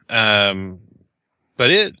 yeah.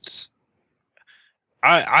 But it's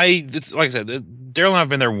like I said, Daryl and I've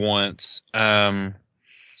been there once, and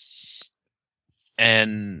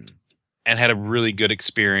had a really good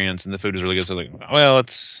experience, and the food was really good. So I was like, well,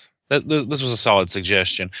 this was a solid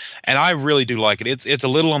suggestion, and I really do like it. It's a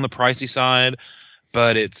little on the pricey side,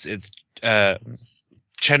 but it's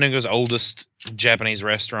Chattanooga's oldest Japanese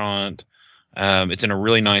restaurant. It's in a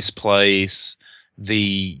really nice place.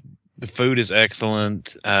 The food is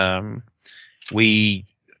excellent.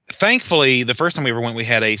 Thankfully, the first time we ever went, we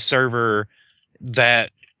had a server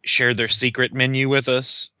that shared their secret menu with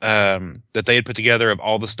us, that they had put together of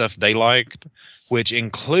all the stuff they liked, which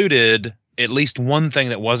included at least one thing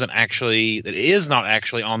that is not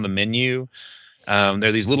actually on the menu. There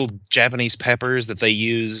are these little Japanese peppers that they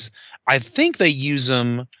use. I think they use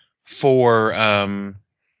them for,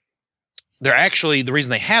 the reason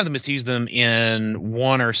they have them is to use them in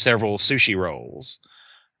one or several sushi rolls.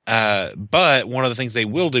 But one of the things they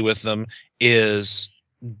will do with them is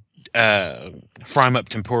fry them up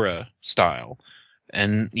tempura style,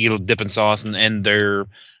 and you'll dip in sauce, and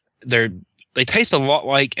they taste a lot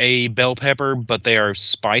like a bell pepper, but they are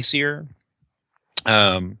spicier.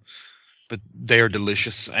 But they are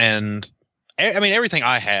delicious, and I mean everything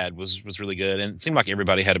I had was really good, and it seemed like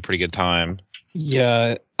everybody had a pretty good time.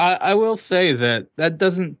 Yeah, I will say that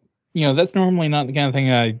doesn't, that's normally not the kind of thing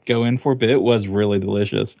I go in for, but it was really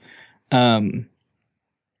delicious.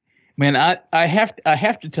 Man, I have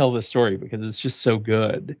to tell this story because it's just so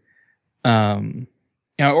good. I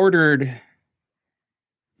ordered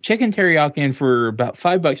chicken teriyaki, and for about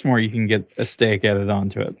 $5 more, you can get a steak added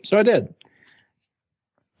onto it. So I did.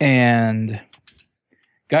 And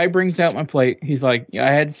guy brings out my plate. He's like, I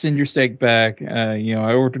had to send your steak back.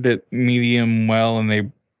 I ordered it medium well, and they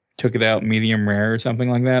took it out medium rare or something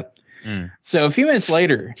like that. So a few minutes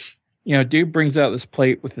later, dude brings out this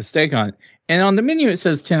plate with the steak on it. And on the menu, it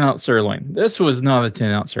says 10-ounce sirloin. This was not a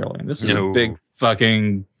 10-ounce sirloin. This was a big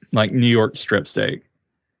fucking, New York strip steak.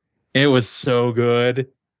 It was so good.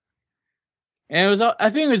 And I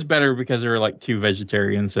think it was better because there were, 2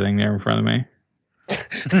 vegetarians sitting there in front of me.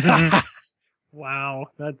 Wow,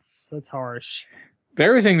 that's harsh. But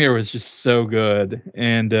everything there was just so good.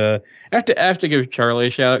 And I have to give Charlie a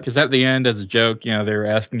shout out, because at the end, as a joke, they were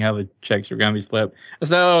asking how the checks were going to be flipped. I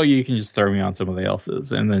said, oh, you can just throw me on somebody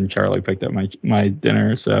else's. And then Charlie picked up my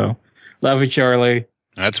dinner. So love you, Charlie.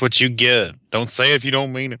 That's what you get. Don't say it if you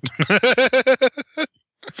don't mean it.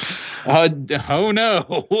 Oh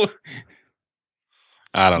no.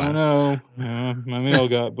 I don't know. My meal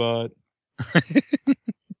got bought.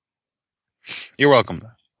 You're welcome.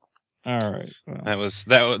 All right. Well, that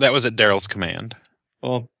was at Daryl's command.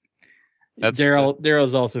 Well,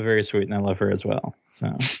 Daryl's also very sweet, and I love her as well.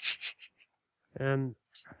 So, and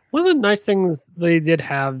one of the nice things they did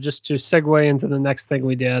have, just to segue into the next thing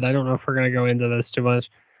we did, I don't know if we're going to go into this too much.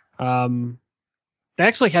 They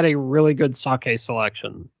actually had a really good sake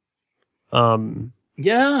selection.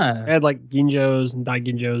 Yeah, they had ginjos and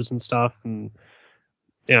daiginjos and stuff, and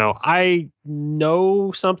I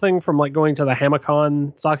know something from going to the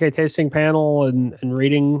Hamacon sake tasting panel and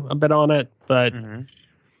reading a bit on it, but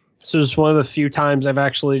this was one of the few times I've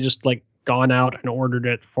actually just gone out and ordered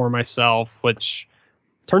it for myself, which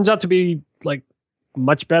turns out to be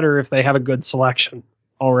much better if they have a good selection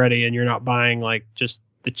already and you're not buying just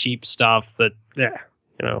the cheap stuff that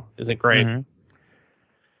isn't great.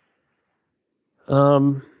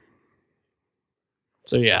 So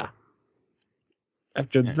yeah.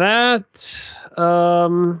 After that,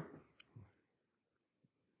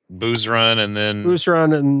 Booze Run, and then Booze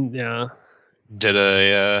Run, and yeah, did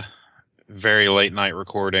a very late night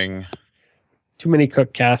recording. Too many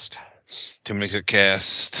cookcast.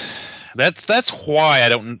 That's why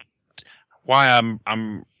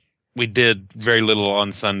we did very little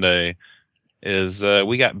on Sunday. Is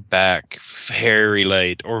we got back very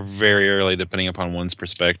late or very early, depending upon one's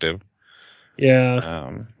perspective.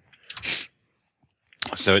 Yeah.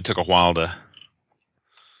 So it took a while to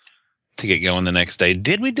get going the next day.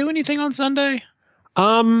 Did we do anything on Sunday?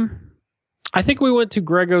 I think we went to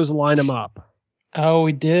Grego's Line 'Em Up. Oh,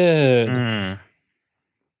 we did.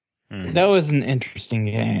 That was an interesting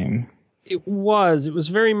game. It was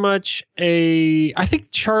very much I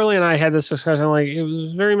think Charlie and I had this discussion, it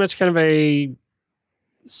was very much kind of a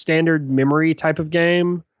standard memory type of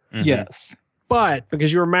game. Yes. But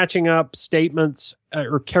because you were matching up statements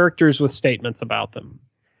or characters with statements about them.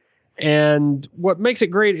 And what makes it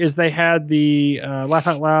great is they had the Laugh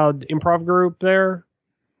Out Loud improv group there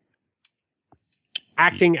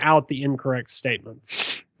acting out the incorrect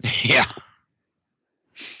statements. Yeah.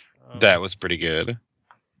 That was pretty good.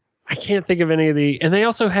 I can't think of any of and they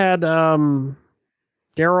also had Daryl,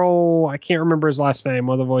 I can't remember his last name,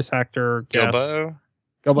 the voice actor. Gilbo?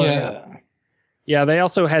 Yeah, they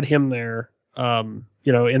also had him there. In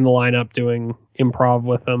the lineup doing improv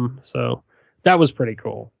with them. So that was pretty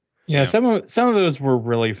cool. Yeah, some of those were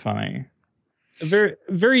really funny. Very,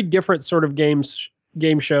 very different sort of games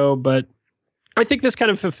game show, but I think this kind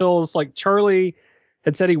of fulfills, like, Charlie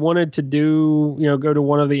had said he wanted to do, go to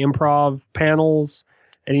one of the improv panels,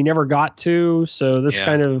 and he never got to. So this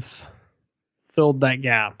kind of filled that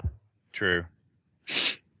gap. True.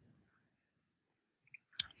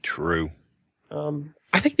 True.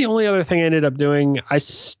 I think the only other thing I ended up doing, I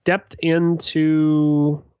stepped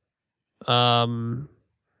into, like,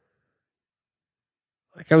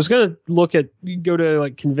 I was going to go to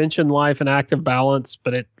like Convention Life and Active Balance,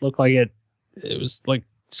 but it looked like it was like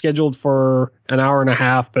scheduled for an hour and a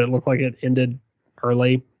half, but it looked like it ended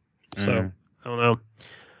early. So I don't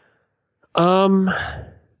know.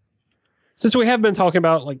 Since we have been talking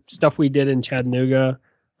about like stuff we did in Chattanooga,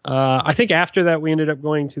 I think after that we ended up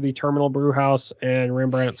going to the Terminal Brew House and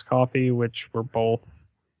Rembrandt's Coffee, which were both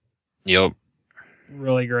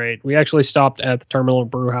really great. We actually stopped at the Terminal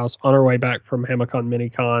Brew House on our way back from Hamicon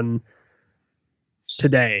Minicon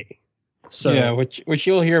today. So yeah, which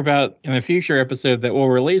you'll hear about in a future episode that we'll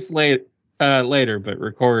release later, but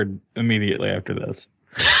record immediately after this.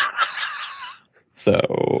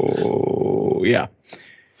 So yeah.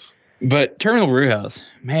 But Terminal Brew House,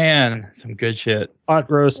 man, some good shit. Pot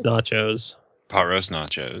roast nachos.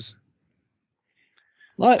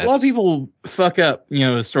 A lot of people fuck up,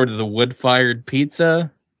 sort of the wood-fired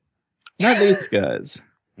pizza. Not these guys.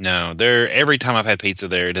 No, every time I've had pizza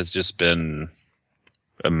there, it has just been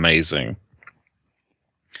amazing.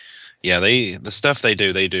 Yeah, the stuff they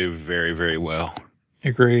do very, very well.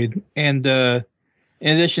 Agreed. And in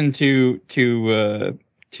addition to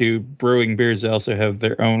brewing beers, they also have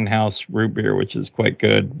their own house root beer, which is quite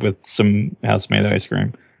good with some house-made ice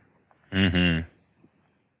cream. Mm-hmm.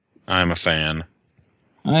 I'm a fan.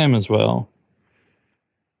 I am as well.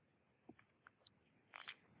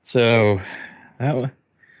 So,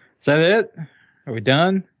 is that it? Are we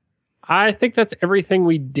done? I think that's everything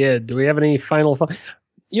we did. Do we have any final thoughts?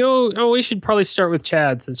 We should probably start with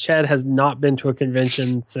Chad, since Chad has not been to a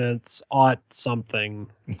convention since something.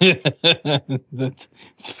 That's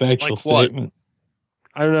a factual statement.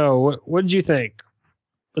 I don't know. What did you think?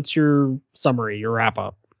 What's your summary, your wrap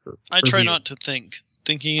up? I try not to think.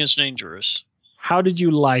 Thinking is dangerous. How did you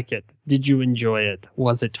like it? Did you enjoy it?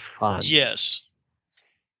 Was it fun? Yes.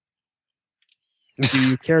 Do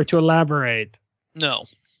you care to elaborate? No.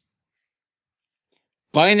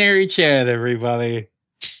 Binary Chad, everybody.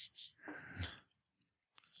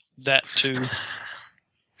 That too.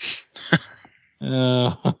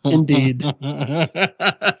 Indeed.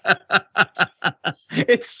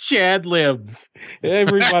 It's Chad Libs.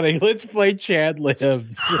 Everybody, let's play Chad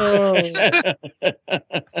Libs. Oh.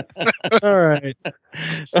 All right.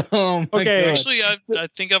 Oh my Okay. God. Actually, I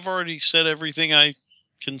think I've already said everything I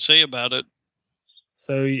can say about it.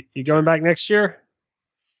 So you going back next year?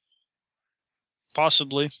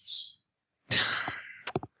 Possibly.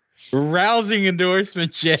 Rousing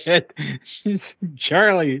endorsement, Chad.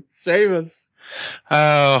 Charlie, save us.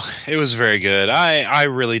 Oh, it was very good. I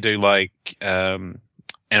really do like Anime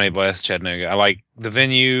Blast Chattanooga. I like the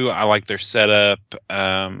venue. I like their setup.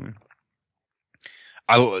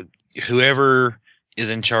 Whoever is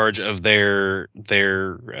in charge of their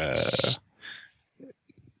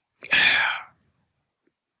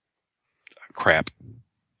crap.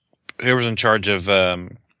 Whoever's in charge of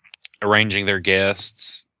arranging their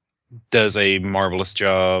guests does a marvelous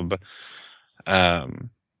job.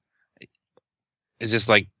 It's just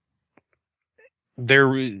like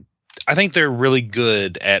I think they're really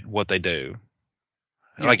good at what they do.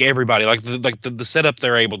 Yeah. Like everybody, the setup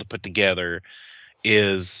they're able to put together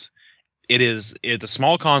it's a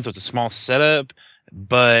small con, so it's a small setup,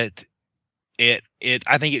 but I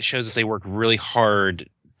think it shows that they work really hard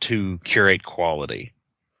to curate quality.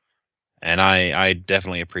 And I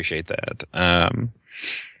definitely appreciate that.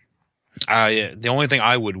 The only thing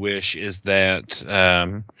I would wish is that,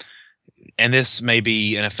 and this may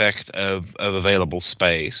be an effect of available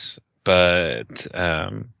space, but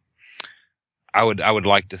I would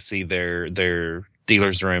like to see their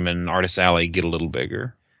dealer's room and artist alley get a little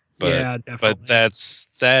bigger. But, yeah, definitely. But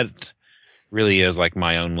that really is like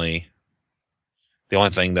the only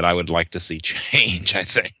thing that I would like to see change. I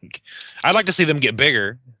think I'd like to see them get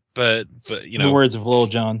bigger, but you know, the words of Lil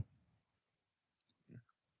Jon.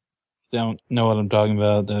 Don't know what I'm talking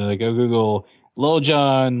about. Go Google Lil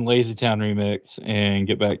Jon Lazy Town remix and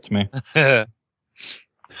get back to me.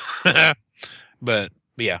 But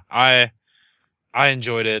yeah, I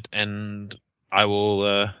enjoyed it, and I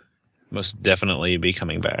will most definitely be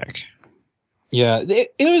coming back. Yeah,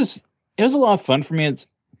 it was a lot of fun for me. It's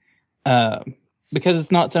because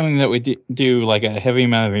it's not something that we do like a heavy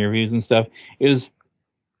amount of interviews and stuff. It was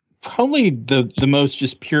probably the most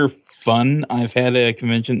just pure fun I've had at a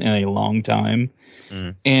convention in a long time.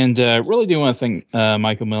 Mm. And really do want to thank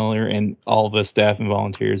Michael Miller and all the staff and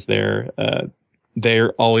volunteers there.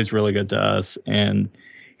 They're always really good to us and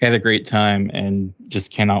had a great time and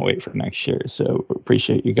just cannot wait for next year. So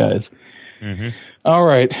appreciate you guys. Mm-hmm. All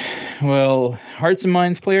right. Well, hearts and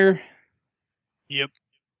minds clear? Yep.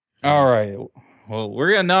 All right. Well, we're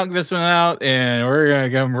going to knock this one out and we're going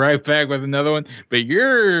to come right back with another one. But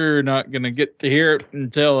you're not going to get to hear it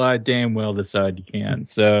until I damn well decide you can.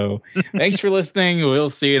 So thanks for listening. We'll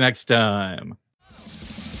see you next time.